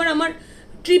 তুমি এবার আমার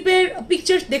ট্রিপের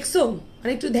পিকচার দেখছো,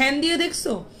 মানে একটু ধ্যান দিয়ে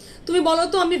দেখছো? তুমি বলো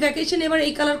তো, আমি ভ্যাকেশন এবার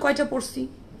এই কালার কয়টা পরছি?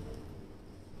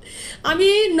 আমি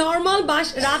নর্মাল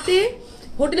রাতে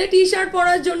হোটেলে টি শার্ট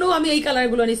পরার জন্য আমি এই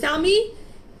কালারগুলো নিছি। আমি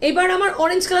এবার আমার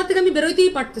অরেঞ্জ কালার থেকে আমি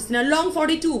বেরোইতেই পারতেছি না। লং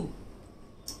 42,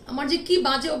 আমার যে কি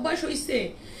বাজে অভ্যাস হয়েছে।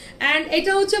 অ্যান্ড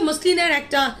এটা হচ্ছে মসলিনের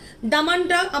একটা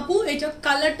দামানটা আপু, এটা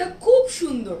কালারটা খুব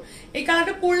সুন্দর। এই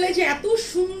কালারটা পরলে যে এত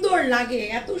সুন্দর লাগে,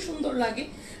 এত সুন্দর লাগে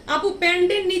আপু।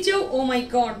 প্যান্টের নিচেও, ও মাই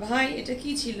গড ভাই, এটা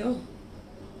কি ছিল?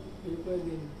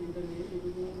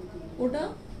 ওটা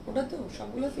ওটা তো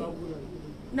সবগুলো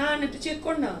না, না একটু চেক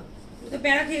কর না, ওটা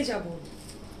প্যারা খেয়ে যাবো।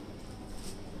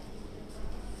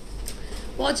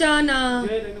 পচা না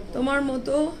তোমার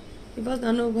মতো এবার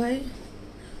জানো ভাই।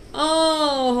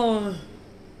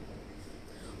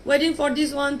 ওয়েটিং ফর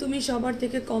দিস ওয়ান, তুমি সবার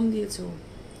থেকে কম দিয়েছো।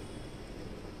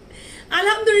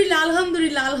 আলহামদুলিল্লাহ,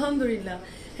 আলহামদুলিল্লাহ, আলহামদুলিল্লাহ।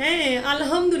 হ্যাঁ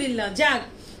আলহামদুলিল্লাহ, যাক।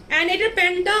 অ্যান্ড এটার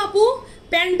প্যান্টটা আপু,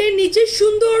 প্যান্টের নিচে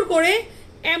সুন্দর করে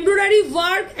এমব্রয়ডারি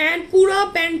ওয়ার্ক অ্যান্ড পুরো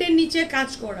প্যান্টের নিচে কাজ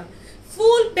করা,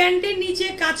 ফুল প্যান্টের নিচে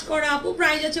কাজ করা আপু।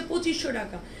 প্রাইস আছে 2500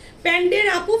 টাকা। প্যান্টের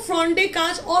আপু ফ্রন্টে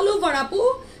কাজ অল ওভার আপু,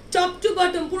 টপ টু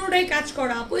বটম পুরোটাই কাজ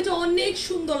করা আপু। এটা অনেক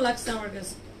সুন্দর লাগছে আমার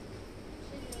কাছে,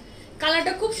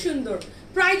 কালারটা খুব সুন্দর।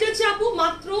 প্রাইস আছে আপু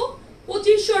মাত্র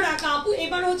 2500 টাকা আপু।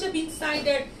 এবার হচ্ছে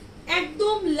বিনসাইডের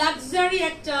একদম লাক্সারি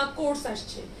একটা কোর্স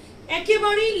আসছে,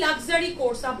 একেবারেই লাক্সারি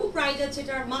কোর্স আপু। প্রাইস আছে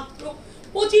এটার মাত্র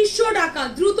 2500 টাকা।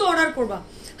 দ্রুত অর্ডার করবা।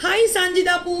 হাই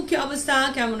সঞ্জিদা আপু, কি অবস্থা,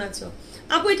 কেমন আছো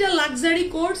আপু? এটা লাক্সারি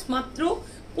কোর্স, মাত্র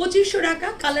 2500 টাকা।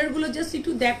 কালারগুলো জাস্ট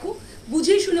একটু দেখো,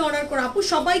 বুঝে শুনে অর্ডার করো আপু।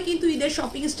 সবাই কিন্তু ঈদের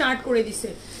শপিং স্টার্ট করে দিছে,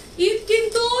 ঈদ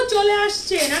কিন্তু চলে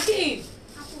আসছে নাকি?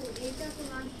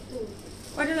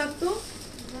 কয়টা লাগতো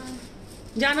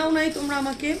জানাও নাই তোমরা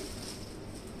আমাকে?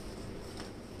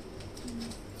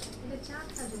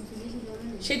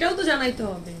 সেটাও তো জানাইতে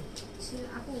হবে।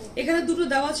 এখানে দুটো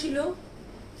দেওয়া ছিল,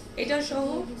 এটা সহ।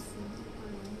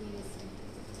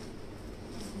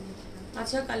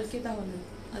 আচ্ছা কালকে, তাহলে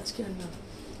আজকে না।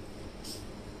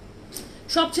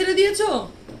 সব ছেড়ে দিয়েছো?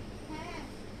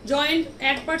 জয়েন্ট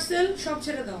অ্যাড পার্সেল সব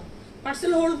ছেড়ে দাও,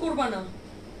 পার্সেল হোল্ড করবা না।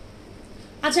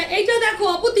 আচ্ছা এইটা দেখো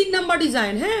আপু, 3 নাম্বার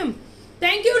ডিজাইন। হ্যাঁ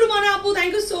থ্যাংক ইউ রুমানা আপু,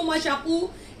 থ্যাংক ইউ সো মাচ আপু।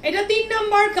 এটা 3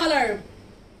 নাম্বার কালার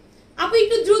আপু,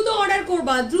 একটু দ্রুত অর্ডার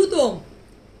করবা, দ্রুত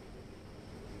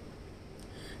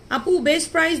আপু। বেস্ট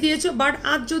প্রাইস দিয়েছো, বাট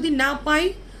আজ যদি না পাই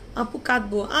আপু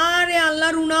কাঁদবো। আরে আল্লাহ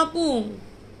রুনা আপু,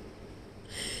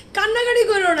 কান্নাকাটি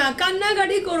করো না,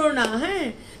 কান্নাকাটি করো না। হ্যাঁ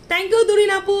থ্যাংক ইউ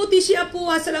দুরিন আপু, তিশি আপু,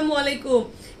 আসসালামু আলাইকুম।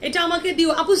 এটা আমাকে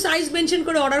দিও আপু, সাইজ মেনশন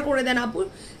করে অর্ডার করে দেন আপু।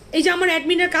 এই যে আমার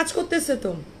অ্যাডমিনরা কাজ করতেছে,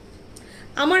 তো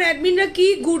আমার অ্যাডমিনরা কি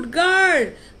গুড গার্ল,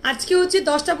 আজকে হচ্ছে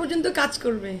 10টা পর্যন্ত কাজ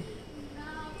করবে।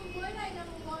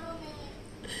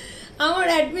 আমার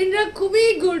অ্যাডমিনরা খুবই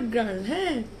গুড গার্ল।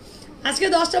 হ্যাঁ আজকে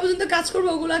 10টা পর্যন্ত কাজ করবো,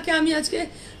 ওগুলাকে আমি আজকে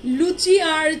লুচি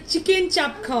আর চিকেন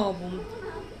চাপ খাওয়াবো,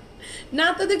 না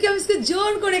তোদেরকে আমি আজকে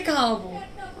জোর করে খাওয়াবো।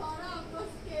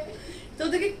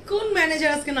 তোদেরকে কোন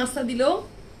ম্যানেজার আজকে নাস্তা দিল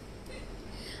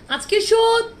আজকে?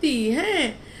 সত্যি হ্যাঁ,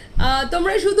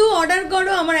 তোমরা শুধু অর্ডার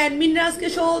করো, আমার অ্যাডমিনরা আজকে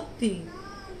সত্যি।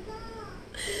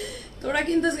 তোরা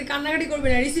কিন্তু আজকে কান্নাকাটি করবে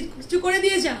না, রিসিট কিছু করে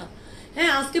দিয়ে যা।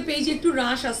 হ্যাঁ আজকে পেজে একটু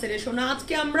রাশ আছে রে শোনা।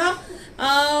 আজকে আমরা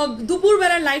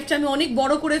দুপুরবেলার লাইভটা আমি অনেক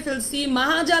বড় করে ফেলছি।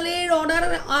 মাহাজালের অর্ডার,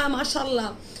 মাশাল্লাহ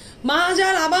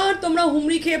মাহাজাল, আবার তোমরা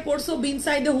হুমড়ি খেয়ে পড়ছো,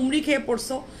 বিনসাইডে হুমড়ি খেয়ে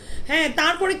পড়ছো। হ্যাঁ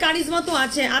তারপরে কারিজমা তো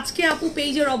আছে। আজকে আপু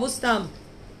পেজের অবস্থা,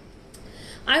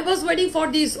 I was waiting for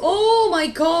this, oh my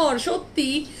god, সত্যি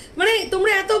মানে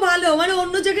তোমরা এত ভালো, মানে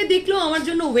অন্য জায়গায় দেখলেও আমার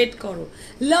জন্য ওয়েট করো।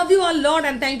 Love you R lot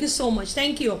and thank you so much,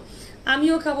 thank you.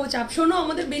 আমিও খাবো চাপ। শোনো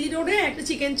আমাদের বেলি রোডে একটা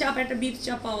চিকেন চাপ একটা বিফ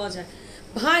চাপ পাওয়া যায়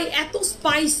ভাই, এত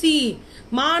স্পাইসি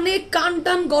মানে কান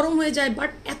টান গরম হয়ে যায়,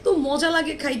 বাট এত মজা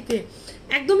লাগে খাইতে।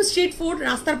 একদম স্ট্রিট ফুড,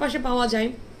 রাস্তার পাশে পাওয়া যায়।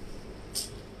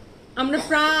 আমরা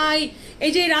প্রায়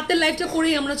এই যে রাতের লাইফটা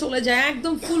করেই আমরা চলে যাই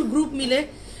একদম ফুল গ্রুপ মিলে,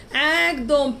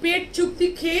 একদম পেট চুক্তি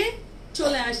খেয়ে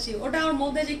চলে আসছি। ওটা ওর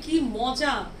মধ্যে যে কি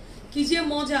মজা, কি যে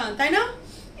মজা, তাই না?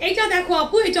 এইটা দেখো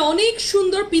আপু, এটা অনেক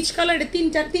সুন্দর পিচ কালার, এটা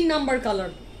 3 নাম্বার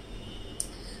কালার,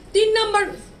 3 নাম্বার,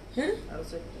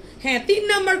 হ্যাঁ 3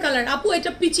 নাম্বার কালার আপু,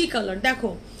 এটা পিচি কালার।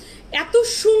 দেখো এত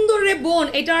সুন্দর রে বোন।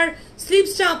 এটার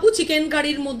স্লিভসটা আপু চিকেন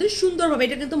কারির মধ্যে সুন্দর হবে।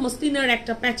 এটা কিন্তু মসলিনের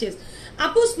একটা প্যাচেস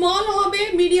আপু, স্মল হবে,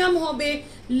 মিডিয়াম হবে,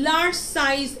 লার্জ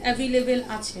সাইজ অ্যাভেলেবেল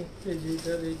আছে।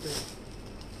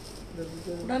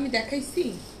 ওটা আমি দেখাইছি,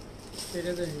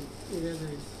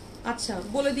 আচ্ছা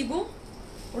বলে দিব।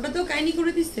 ওটা তো কাহিনী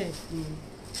করে দিচ্ছে,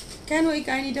 কেন এই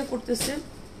কাহিনীটা করতেছে?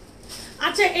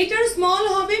 আচ্ছা এটার স্মল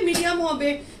হবে, মিডিয়াম হবে,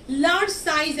 লার্জ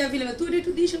সাইজ অ্যাভেলেবেল। তুই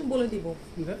একটু দিস, আমি বলে দিব।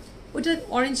 ওইটা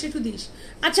অরেঞ্জ একটু দিস।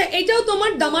 আচ্ছা এটাও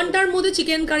তোমার দামানটার মধ্যে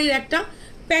চিকেন কারির একটা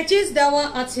প্যাচেস দেওয়া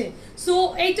আছে। সো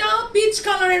এটা পিচ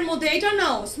কালারের মধ্যে, এটা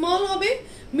নাও, স্মল হবে,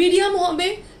 মিডিয়াম হবে,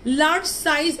 লার্জ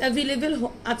সাইজ অ্যাভেলেবেল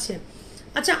আছে।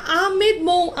 আচ্ছা আহমেদ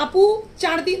মৌ আপু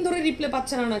 4 দিন ধরে রিপ্লাই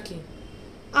পাচ্ছে না নাকি?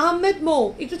 আহমেদ মৌ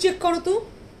একটু চেক করো তো।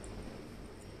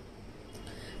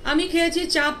 আমি খেয়েছি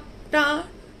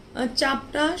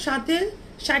চাপটা সাথে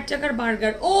 60 টাকার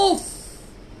বার্গার। ওফ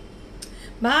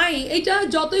ভাই, এইটা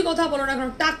যতই কথা বলো না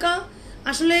কেন, টাকা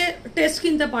আসলে টেস্ট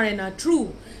কিনতে পারে না। ট্রু,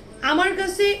 আমার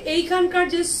কাছে এইখানকার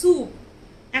যে স্যুপ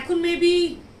এখন মেবি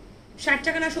 60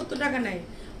 টাকা না 70 টাকা নেয়,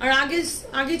 আর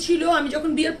আগে ছিল আমি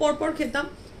যখন বিয়ের পর খেতাম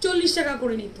 40 টাকা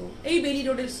করে নিত এই বেলি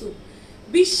রোডের স্যুপ।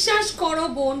 বিশ্বাস করো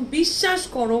বোন, বিশ্বাস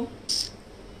করো,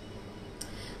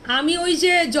 আমি ওই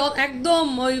যে একদম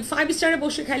ওই 5 স্টারে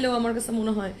বসে খাইলেও আমার কাছে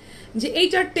মনে হয় যে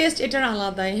এইটার টেস্ট এটার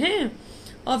আলাদাই। হ্যাঁ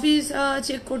অফিস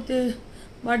চেক করতে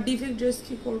বা ডিফেক্ট ড্রেস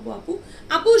কি করবো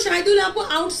আপু শাহিদুল আপু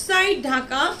আউটসাইড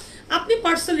ঢাকা আপনি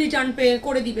পার্সেল রিটার্ন পে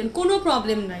করে দিবেন, কোনো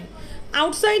প্রবলেম নাই।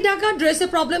 আউটসাইড ঢাকা ড্রেসে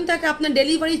প্রবলেম থাকে, আপনার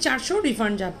ডেলিভারি 400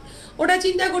 রিফান্ড যাবে, ওটা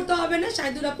চিন্তা করতে হবে না।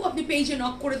 শাহিদুল আপু আপনি পেজে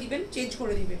নক করে দিবেন, চেঞ্জ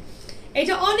করে দিবেন।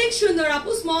 এটা অনেক সুন্দর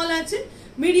আপু, স্মল আছে,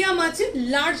 মিডিয়াম আছে,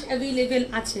 লার্জ অ্যাভেলেবেল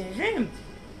আছে। হ্যাঁ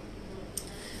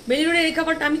বেলি রোডের এই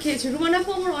খাবারটা আমি খেয়েছি, রুমান আপু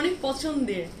আমার অনেক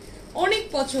পছন্দের, অনেক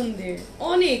পছন্দের,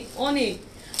 অনেক অনেক।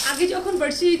 আগে যখন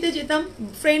ভার্সিটিতে যেতাম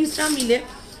ফ্রেন্ডসরা মিলে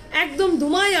একদম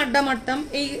ধুমায় আড্ডা মারতাম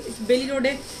এই বেলি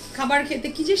রোডে খাবার খেতে,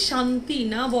 কি যে শান্তি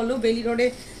না বলো। বেলি রোডে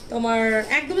তোমার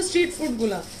একদম স্ট্রিট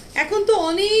ফুডগুলা, এখন তো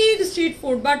অনেক স্ট্রিট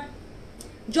ফুড, বাট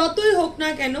যতই হোক না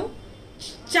কেন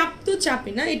চাপ তো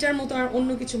চাপই না, এটার মতো আর অন্য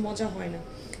কিছু মজা হয় না।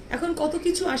 এখন কত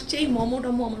কিছু আসছে, এই মোমো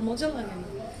টমো আমার মজা লাগে না,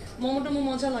 মোমো টমো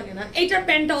মজা লাগে না। এইটার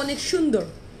প্যান্টটা অনেক সুন্দর,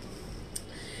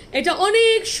 এটা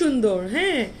অনেক সুন্দর।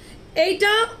 হ্যাঁ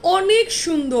এইটা অনেক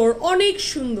সুন্দর, অনেক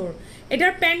সুন্দর।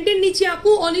 এটার প্যান্টের নিচে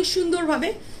আপু অনেক সুন্দর ভাবে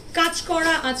কাজ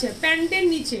করা আছে, প্যান্টের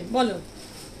নিচে। বলো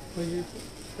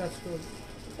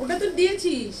ওটা তো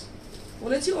দিয়েছিস,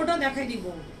 বলেছি ওটা দেখাই দিব।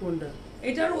 কোনটা?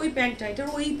 এটার ওই প্যান্টটা, এটার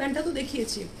ওই প্যান্টটা তো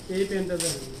দেখিয়েছি, এই প্যান্টটা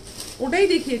ওটাই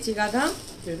দেখিয়েছি গাধা।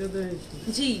 এটা দেখিয়েছি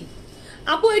জি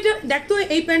আপু। এটা দেখতো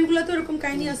এই প্যান্টগুলো তো এরকম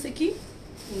কাহিনী আছে কি?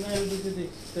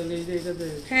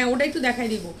 হ্যাঁ ওটা একটু দেখাই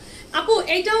দিব আপু।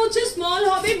 এটা হচ্ছে স্মল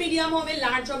হবে, মিডিয়াম হবে,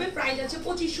 লার্জ হবে, প্রাইস আছে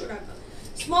 2500 টাকা।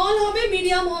 স্মল হবে,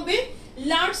 মিডিয়াম হবে,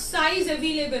 লার্জ সাইজ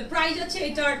অ্যাভেলেবল, প্রাইস আছে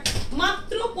এটার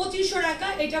মাত্র 2500 টাকা।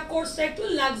 এটা কোর্সটা একটু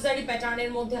লাক্সারি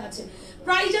প্যাটার্নের মধ্যে আছে,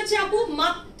 প্রাইস আছে আপু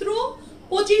মাত্র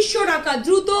 2500 টাকা।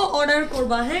 দ্রুত অর্ডার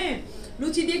করবা। হ্যাঁ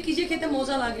লুচি দিয়ে কি যে খেতে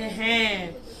মজা লাগে। হ্যাঁ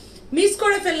মিস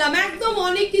করে ফেললাম একদম,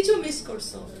 অনেক কিছু মিস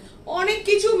করছো, অনেক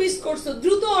কিছু মিস করছো,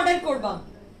 দ্রুত অর্ডার করবা।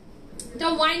 এটা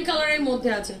ওয়াইন কালারের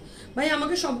মধ্যে আছে, ভাই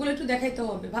আমাকে সবগুলো একটু দেখাইতে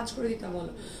হবে, ভাঁজ করে দিতে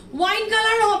বলো। ওয়াইন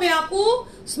কালার হবে আপু,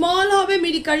 স্মল হবে,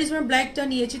 মিডি কারিজমার ব্ল্যাকটা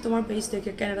নিয়েছি তোমার পেজ থেকে,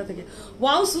 কানাডা থেকে।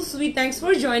 Wow so sweet, thanks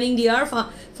for joining deer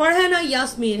Farhana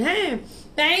Yasmin. হ্যাঁ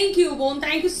থ্যাংক ইউ বোন,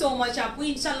 থ্যাংক ইউ সো মাচ আপু।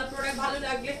 ইনশাআল্লাহ প্রোডাক্ট ভালো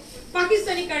লাগলে,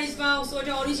 পাকিস্তানি কারিজমা সো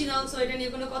এটা অরিজিনাল, সো এটা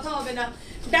নিয়ে কোনো কথা হবে না,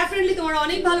 ডেফিনেটলি তোমার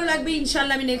অনেক ভালো লাগবে।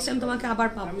 ইনশাআল্লাহ আমি নেক্সট টাইম তোমাকে আবার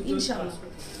পাবো ইনশাআল্লাহ।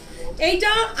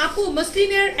 এইটা আপু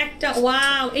মাসলিনের একটা,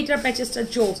 ওয়াও এটার প্যাচেসটা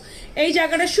জোস, এই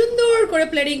জায়গাটা সুন্দর করে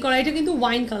প্লেডিং করা, এটা কিন্তু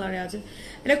ওয়াইন কালারে আছে,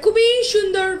 এটা খুবই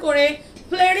সুন্দর করে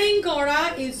প্লেডিং করা।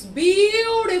 Is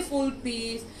beautiful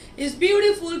piece, is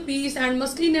beautiful piece and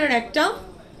মাসলিনের একটা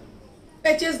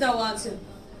প্যাচেস দেওয়া আছে।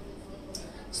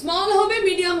 স্মল হবে,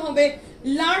 মিডিয়াম হবে,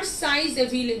 লার্জ সাইজ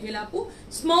অ্যাভেলেবল আপু।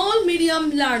 স্মল মিডিয়াম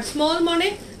লার্জ, স্মল মানে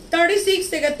 36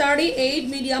 থেকে 38,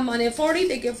 মিডিয়াম মানে 40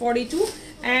 থেকে 42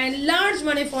 and লার্জ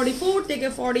মানে 44 থেকে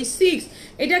 46।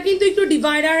 এটা কিন্তু একটু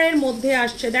ডিভাইডারের মধ্যে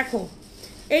আসছে, দেখো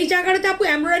এই জায়গাটাতে আপু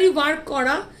এমব্রয়ডারি ওয়ার্ক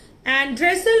করা and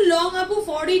ড্রেসের লং আপু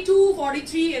 42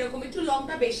 43 এরকম, একটু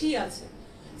লংটা বেশি আছে,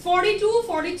 42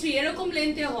 43 এরকম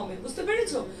লেন্থে হবে, বুঝতে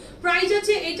পেরেছো? প্রাইস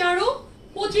আছে এটারও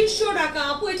 2500 টাকা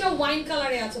আপু। এটা ওয়াইন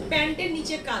কালারে আছে, প্যান্টের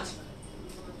নিচে কাজ,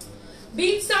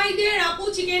 বিগ সাইডের আপু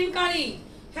চিকেন কারি।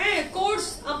 হ্যাঁ কোর্স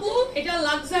আপু, এটা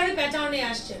লাক্সারি প্যাটার্নে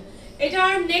আসছে,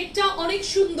 এটার নেকটা অনেক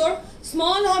সুন্দর,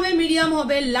 স্মল হবে, মিডিয়াম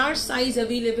হবে, লার্জ সাইজ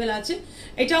অ্যাভেলেবল আছে।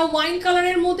 এটা ওয়াইন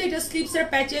কালারের মধ্যে, এটা স্লিভস এর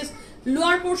প্যাচেস,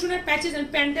 লোয়ার পোর্শনের প্যাচেস এন্ড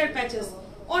প্যান্টের প্যাচেস,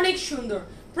 অনেক সুন্দর।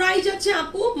 প্রাইস আছে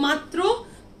আপু মাত্র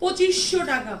 2500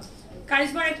 টাকা।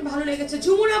 কারিজমার একটা ভালো লেগেছে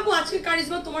ঝুমুর আপু, আজকে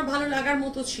কারিজমা তোমার ভালো লাগার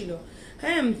মতো ছিল।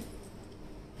 হ্যাঁ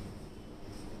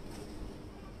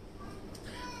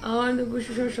আমাদের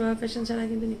শোভা ফ্যাশন ছাড়া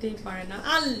কিন্তু নিতেই পারে না।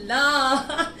 আল্লাহ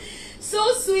so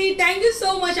sweet, thank you so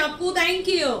much আপু, থ্যাংক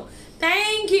ইউ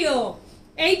থ্যাংক ইউ।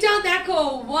 এইটা দেখো,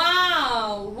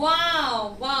 wow wow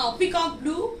wow, peacock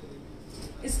blue,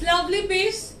 it's lovely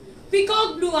piece, peacock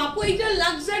blue আপু। এটা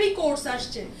লাক্সারি কোর্স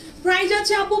আসছে, প্রাইস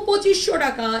আছে আপু 2500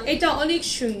 টাকা। এটা অনেক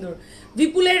সুন্দর,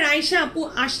 বিপুলের আয়সা আপু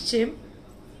আসছে,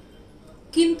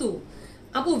 কিন্তু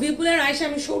আপু বিপুলের আয়সা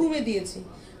আমি শোরুমে দিয়েছি,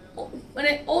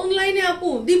 মানে অনলাইনে আপু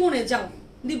দিব না, যাও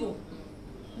দিব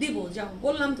দিব যাও,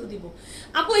 বললাম তো দিব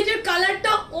আপু। এটার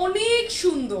কালারটা অনেক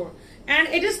সুন্দর এন্ড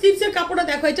এটা স্লিভস এর কাপড়টা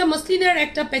দেখো, এটা মাসলিনের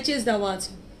একটা প্যাচেস দেওয়া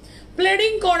আছে,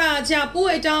 প্লেডিং করা আছে আপু,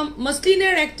 এটা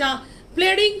মাসলিনের একটা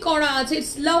প্লেডিং করা আছে,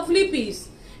 ইটস লাভলি পিস।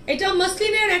 এটা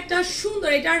মাসলিনের একটা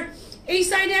সুন্দর, এটার এই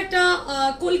সাইডে একটা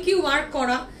কলকি ওয়ার্ক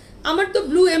করা। আমার তো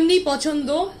ব্লু এমনি পছন্দ,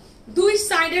 দুই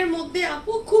সাইডের মধ্যে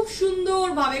আপু খুব সুন্দর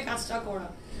ভাবে কাজটা করা,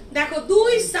 দেখো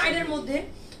দুই সাইডের মধ্যে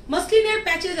মাসলিনের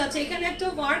প্যাচেস আছে, এখানে একটা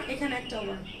ওয়ার্ক, এখানে একটা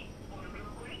ওয়ার্ক।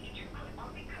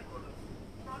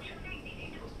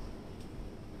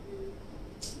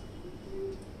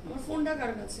 আমার ফোনটা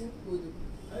কার কাছে?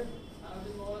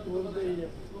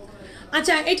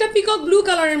 আচ্ছা এটা পিকক ব্লু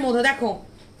কালারের মধ্যে, দেখো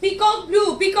peacock blue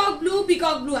peacock blue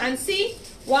peacock blue and see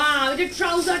wow, এটা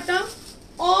ট্রাউজারটা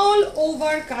অল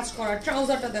ওভার কাজ করা,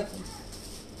 ট্রাউজারটা দেখো,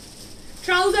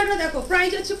 ট্রাউজারটা দেখো।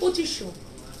 প্রাইস আছে 2500,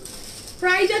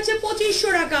 প্রাইস আছে 2500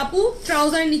 টাকা আপু,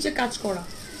 ট্রাউজারের নিচে কাজ করা।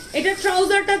 এটা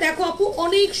ট্রাউজারটা দেখো আপু,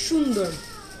 অনেক সুন্দর।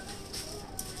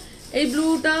 এই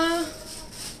ব্লুটা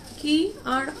কি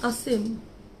আর আছে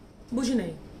বুঝি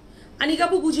নাই, আনিকা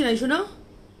আপু বুঝি নাই, শোনা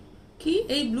কি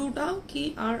এই ব্লুটা কি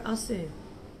আর আছে,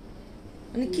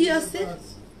 মানে কি আছে?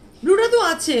 ব্লুটা তো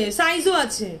আছে, সাইজও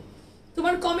আছে।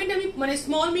 তোমার কমেন্ট আমি মানে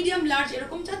স্মল মিডিয়াম লার্জ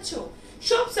এরকম চাচ্ছ,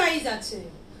 সব সাইজ আছে,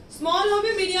 স্মল হবে,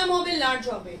 মিডিয়াম হবে, লার্জ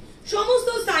হবে, সমস্ত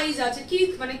সাইজ আছে। কি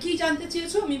মানে কি জানতে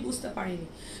চেয়েছো আমি বুঝতে পারিনি।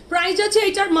 প্রাইস আছে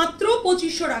এটার মাত্র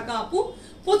 2500 টাকা আপু,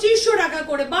 2500 টাকা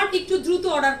করে, বাট একটু দ্রুত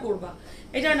অর্ডার করবা।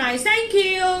 এটা nice, thank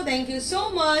you so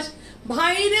much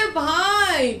ভাই রে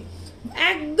ভাই,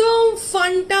 একদম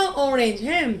ফান্টা অরেঞ্জ।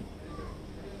 হ্যাঁ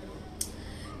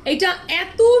এটা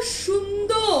এত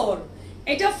সুন্দর,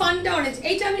 এটা ফান্টা অরেঞ্জ।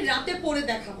 এটা আমি রাতে পরে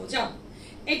দেখাবো, যাও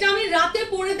এটা আমি রাতে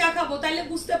পরে দেখাবো, তাইলে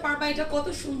বুঝতে পারবা এটা কত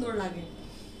সুন্দর লাগে,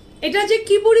 এটা যে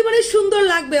কি পরিমাণে সুন্দর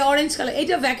লাগবে অরেঞ্জ কালার।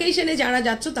 এটা ভ্যাকেশনে যারা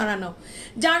যাচ্ছ তারা নাও,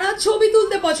 যারা ছবি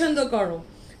তুলতে পছন্দ করো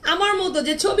আমার মতো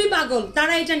যে ছবি পাগল,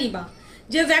 তারা এটা নিবা,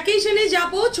 যে ভ্যাকেশনে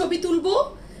যাবো ছবি তুলবো।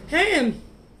 হ্যাঁ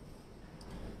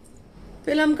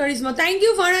পেলাম কারিজমা, থ্যাংক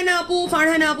ইউ ফারহানা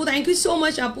আপু, থ্যাংক ইউ সো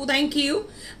মাচ আপু, থ্যাংক ইউ।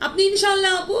 আপনি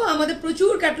ইনশাল্লাহ আপু, আমাদের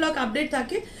প্রচুর ক্যাটালগ আপডেট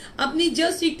থাকে, আপনি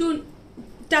জাস্ট একটু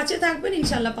টাচে থাকবেন,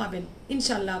 ইনশাল্লাহ পাবেন,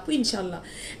 ইনশাল্লাহ আপু ইনশাল্লাহ।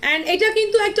 অ্যান্ড এটা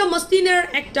কিন্তু একটা মাসলিনের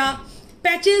একটা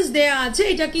প্যাচেস দেয়া আছে,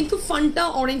 এটা কিন্তু ফান্টা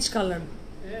অরেঞ্জ কালার,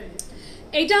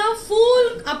 এটা ফুল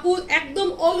আপু একদম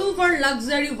অল ওভার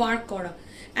লাক্সারি ওয়ার্ক করা।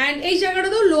 অ্যান্ড এই জায়গাটা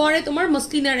তো লোয়ারে তোমার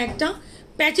মাসলিনের একটা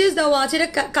প্যাচেস দেওয়া আছে, এটা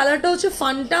কালারটা হচ্ছে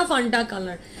ফান্টা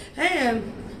কালার। হ্যাঁ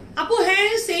আপু, হ্যাঁ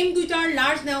সেম দুইটার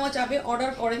লার্জ নেওয়া যাবে,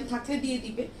 অর্ডার করেন থাকলে দিয়ে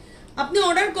দিবে। আপনি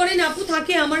অর্ডার করেন আপু,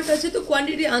 থাকে আমার কাছে তো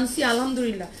কোয়ান্টিটি আনছি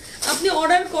আলহামদুলিল্লাহ। আপনি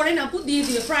অর্ডার করেন আপু, দিয়ে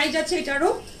দিবে। প্রাইস আছে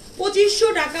এটারও 2500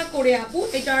 টাকা করে আপু।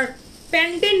 এটার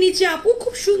প্যান্টের নিচে আপু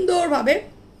খুব সুন্দরভাবে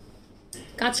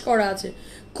কাজ করা আছে,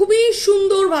 খুবই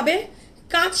সুন্দরভাবে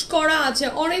কাজ করা আছে,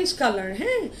 অরেঞ্জ কালার।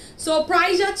 হ্যাঁ, সো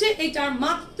প্রাইস আছে এটার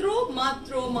মাত্র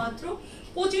মাত্র মাত্র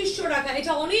 2500 টাকা।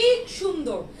 এটা অনেক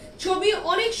সুন্দর, ছবি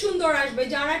অনেক সুন্দর আসবে।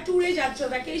 যারা ট্যুরে যাচ্ছ,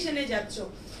 ভ্যাকেশনে যাচ্ছ,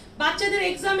 বাচ্চাদের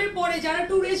এক্সামের পরে যারা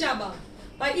ট্যুরে যাবা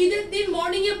বা ঈদের দিন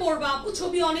মর্নিং এ পড়বা আপু,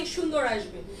 ছবি অনেক সুন্দর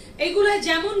আসবে। এগুলা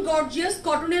যেমন গর্জিয়াস,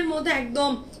 কটনের মধ্যে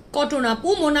একদম কটন আপু,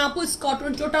 মোনা আপু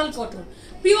cotton, total cotton,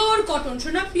 pure cotton,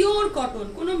 শোনা পিওর কটন,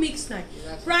 কোনো মিক্স নাই।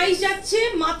 প্রাইস যাচ্ছে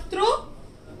মাত্র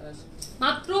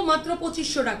মাত্র মাত্র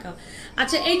 2500 টাকা।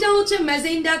 আচ্ছা, এটা হচ্ছে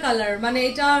ম্যাজেন্ডা কালার, মানে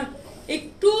এটা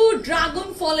একটু ড্রাগন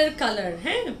ফলের কালার।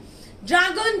 হ্যাঁ,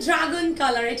 ড্রাগন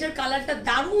কালার। এটার কালারটা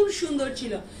দারুণ সুন্দর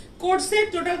ছিল। কোর্সের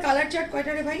টোটাল কালার চার্ট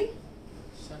কয়টা রে ভাই?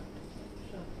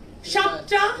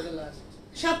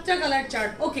 7টা কালার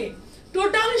চার্ট। ওকে,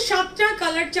 টোটাল 7টা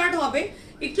কালার চার্ট হবে।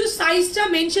 একটু সাইজটা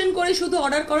মেনশন করে শুধু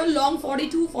অর্ডার করো। লং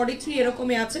 42, 43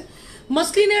 এরকমই আছে।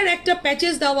 মাসলিনের একটা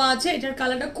প্যাচেস দেওয়া আছে, এটার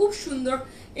কালারটা খুব সুন্দর,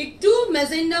 একটু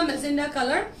ম্যাজেন্ডা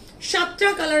কালার। 7টা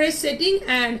কালারের সেটিং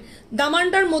অ্যান্ড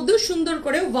দামানটার মধ্যে সুন্দর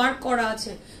করে ওয়ার্ক করা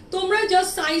আছে। তোমরা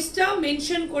জাস্ট সাইজটা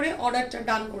মেনশন করে অর্ডারটা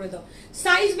ডান করে দাও।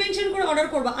 সাইজ মেনশন করে অর্ডার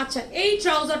করবা। আচ্ছা, এই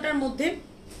ট্রাউজারটার মধ্যে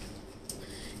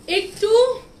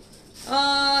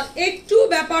একটু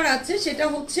ব্যাপার আছে, সেটা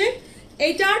হচ্ছে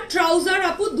এইটার ট্রাউজার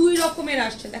আপু 2 রকমের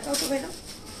আসছে। দেখাও তো ভাইরা,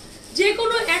 যে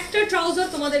কোনো একটা ট্রাউজার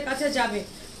তোমাদের কাছে যাবে।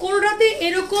 কোনটাতে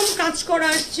এরকম কাজ করা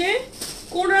আসছে,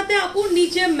 কোনটাতে আপু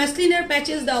নিচে মাসলিনের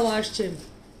প্যাচেস দেওয়া আসছে।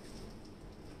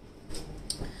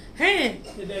 হ্যাঁ,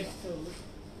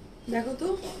 দেখো তো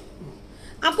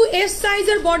আপু, এস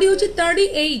সাইজের বডি হচ্ছে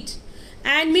 38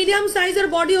 এন্ড মিডিয়াম সাইজের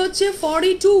বডি হচ্ছে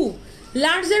 42,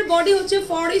 লার্জের বডি হচ্ছে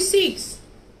 46,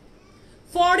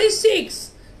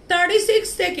 36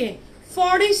 থেকে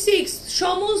 46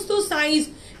 সমস্ত সাইজ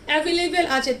অ্যাভেলেবেল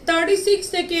আছে। 36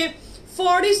 থেকে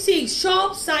 46 সব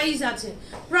সাইজ আছে।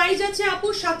 প্রাইস আছে আপু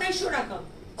 2700 টাকা,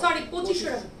 সরি 2500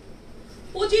 টাকা।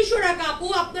 2500 টাকা আপু।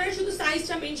 আপনারা শুধু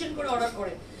সাইজটা মেনশন করে অর্ডার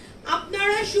করেন,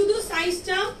 আপনারা শুধু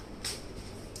সাইজটা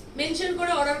মেনশন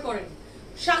করে অর্ডার করেন,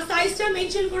 সাইজটা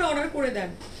মেনশন করে অর্ডার করে দেন।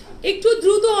 একটু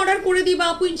দ্রুত অর্ডার করে দিবা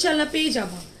আপু, ইনশাল্লাহ পেয়ে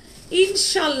যাবা।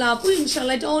 ইনশাল্লাহ আপু,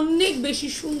 ইনশাল্লাহ। এটা অনেক বেশি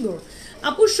সুন্দর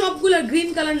আপু। সবগুলো গ্রিন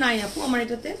কালার নাই আপু আমার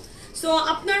এটাতে। সো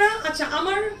আপনারা, আচ্ছা,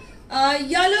 আমার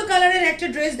ইয়েলো কালারের একটা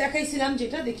ড্রেস দেখাইছিলাম,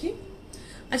 যেটা দেখি।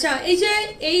 আচ্ছা, এই যে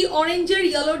এই অরেঞ্জের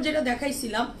ইয়েলোর যেটা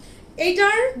দেখাইছিলাম,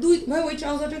 এইটার ভাই ওই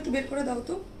ট্রাউজারটা একটু বের করে দাও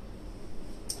তো।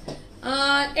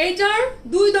 এইটার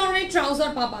 2 ধরনের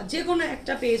ট্রাউজার পাবা, যে কোনো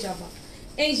একটা পেয়ে যাবা।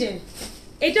 এই যে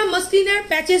এটা মাসলিনের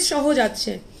প্যাচেস সহ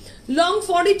যাচ্ছে, লং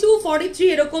 42, 43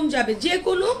 এরকম যাবে। যে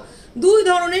কোনো 2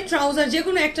 ধরনের ট্রাউজার যে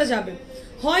কোনো একটা যাবে,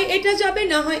 হয় এটা যাবে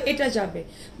না হয় এটা যাবে।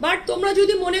 বাট তোমরা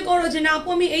যদি মনে করো যে না আপু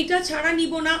আমি এইটা ছাড়া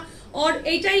নিব না, আর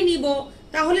এইটাই নিব,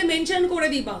 তাহলে মেনশন করে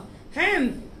দিবা। হ্যাঁ,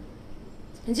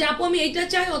 যে আপু আমি এইটা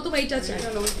চাই অথবা এইটা চাই।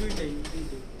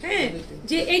 হ্যাঁ,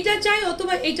 যে এইটা চাই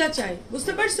অথবা এইটা চাই,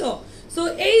 বুঝতে পারছো? সো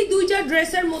এই 2টা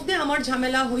ড্রেসের মধ্যে আমার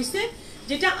ঝামেলা হয়েছে।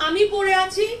 যেটা আমি পরে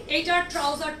আছি, এইটার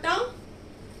ট্রাউজারটা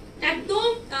একদম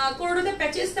কোনটাতে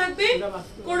প্যাচেস থাকবে,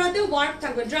 কোনটাতে ওয়ার্ক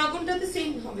থাকবে। ড্রাগনটাতে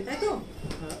সেম হবে, তাই তো?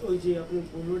 ওই যে আপনি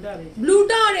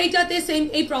ব্লুটা আর এইটাতে সেম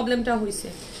এই প্রবলেমটা হয়েছে।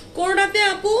 কোনটাতে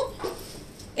আপু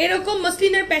এরকম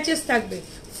মাসলিনের প্যাচেস থাকবে,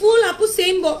 ফুল আপু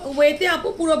সেম ওয়েতে আপু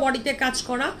পুরো বডিতে কাজ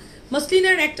করা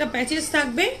মাসলিনের একটা প্যাচেস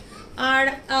থাকবে, আর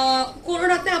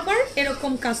কোনটাতে আবার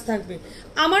এরকম কাজ থাকবে।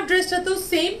 আমার ড্রেসটাতেও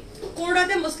সেম,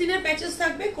 কোনটাতে মাসলিনের প্যাচেস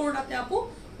থাকবে, কোনটাতে আপু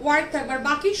ওয়ার্ক থাকবে, আর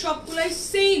বাকি সবগুলাই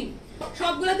সেম,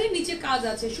 সবগুলাতে নিচে কাজ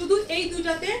আছে। শুধু এই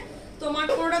 2টাতে তোমার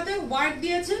কোনটাতে ওয়ার্ক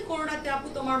দিয়েছে, কোনটাতে আপু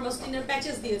তোমার মাসলিনের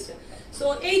প্যাচেস দিয়েছে। সো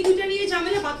এই 2টা নিয়ে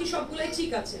ঝামেলা, বাকি সবগুলাই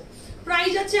ঠিক আছে।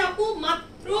 প্রাইস আছে আপু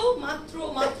মাত্র মাত্র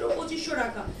মাত্র 2500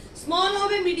 টাকা। স্মল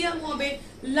হবে, মিডিয়াম হবে,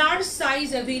 লার্জ সাইজ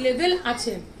অ্যাভেলেবেল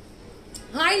আছে।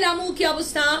 হাই লামু, কি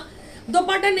অবস্থা?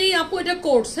 দোপাটা নেই আপু, এটা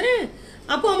কোর্স। হ্যাঁ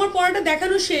আপু, আমার পরাটা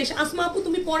দেখানো শেষ। আসমা আপু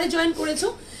তুমি পরে জয়েন করেছো।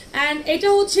 অ্যান্ড এটা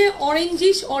হচ্ছে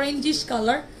অরেঞ্জিশ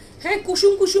কালার। হ্যাঁ,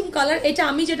 কুসুম কালার। এটা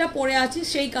আমি যেটা পরে আছি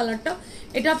সেই কালারটা।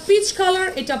 এটা পিচ কালার,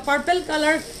 এটা পার্পল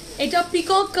কালার, এটা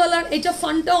পিকক কালার, এটা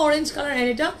ফান্টা অরেঞ্জ কালার,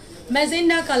 অ্যান্ড এটা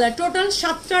magenta colour. Total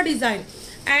 7টা design.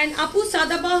 And আপু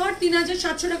সাদাবাহার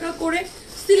 3700 টাকা করে।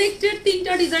 সিলেক্টেড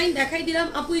 3টা ডিজাইন দেখাই দিলাম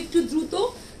আপু, একটু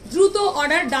দ্রুত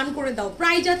অর্ডার ডান করে দাও।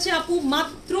 প্রাইস আছে আপু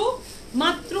মাত্র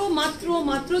মাত্র মাত্র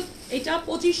মাত্র এটা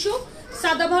 2500।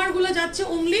 সাদাবাহার গুলো যাচ্ছে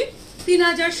অনলি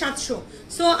 3700।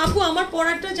 সো আপু আমার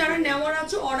পড়াটা যারা নেওয়ার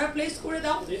আছো অর্ডার প্লেস করে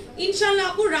দাও। ইনশাল্লাহ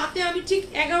আপু রাতে আমি ঠিক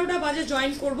 11টা বাজে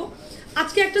জয়েন করব।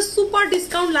 আজকে একটা সুপার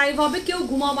ডিসকাউন্ট লাইভ হবে, কেউ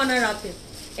ঘুমাবা না রাতে।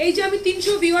 এই যে আমি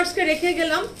 300 ভিউয়ার্সকে রেখে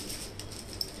গেলাম,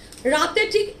 রাতে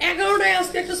ঠিক 11টায়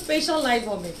আজকে একটা স্পেশাল লাইভ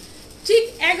হবে, ঠিক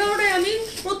 11টায় আমি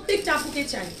প্রত্যেক চাপুকে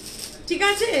চাই, ঠিক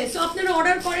আছে? সো আপনারা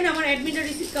অর্ডার করেন, আমার অ্যাডমিনের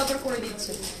রিসিপ্ট কভার করে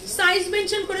দিচ্ছে, সাইজ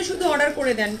মেনশন করে শুধু অর্ডার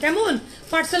করে দেন, কেমন?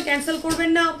 পার্সেল ক্যান্সেল করবেন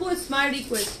না আপু, it's my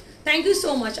request. Thank you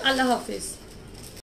so much, আল্লাহ হাফেজ।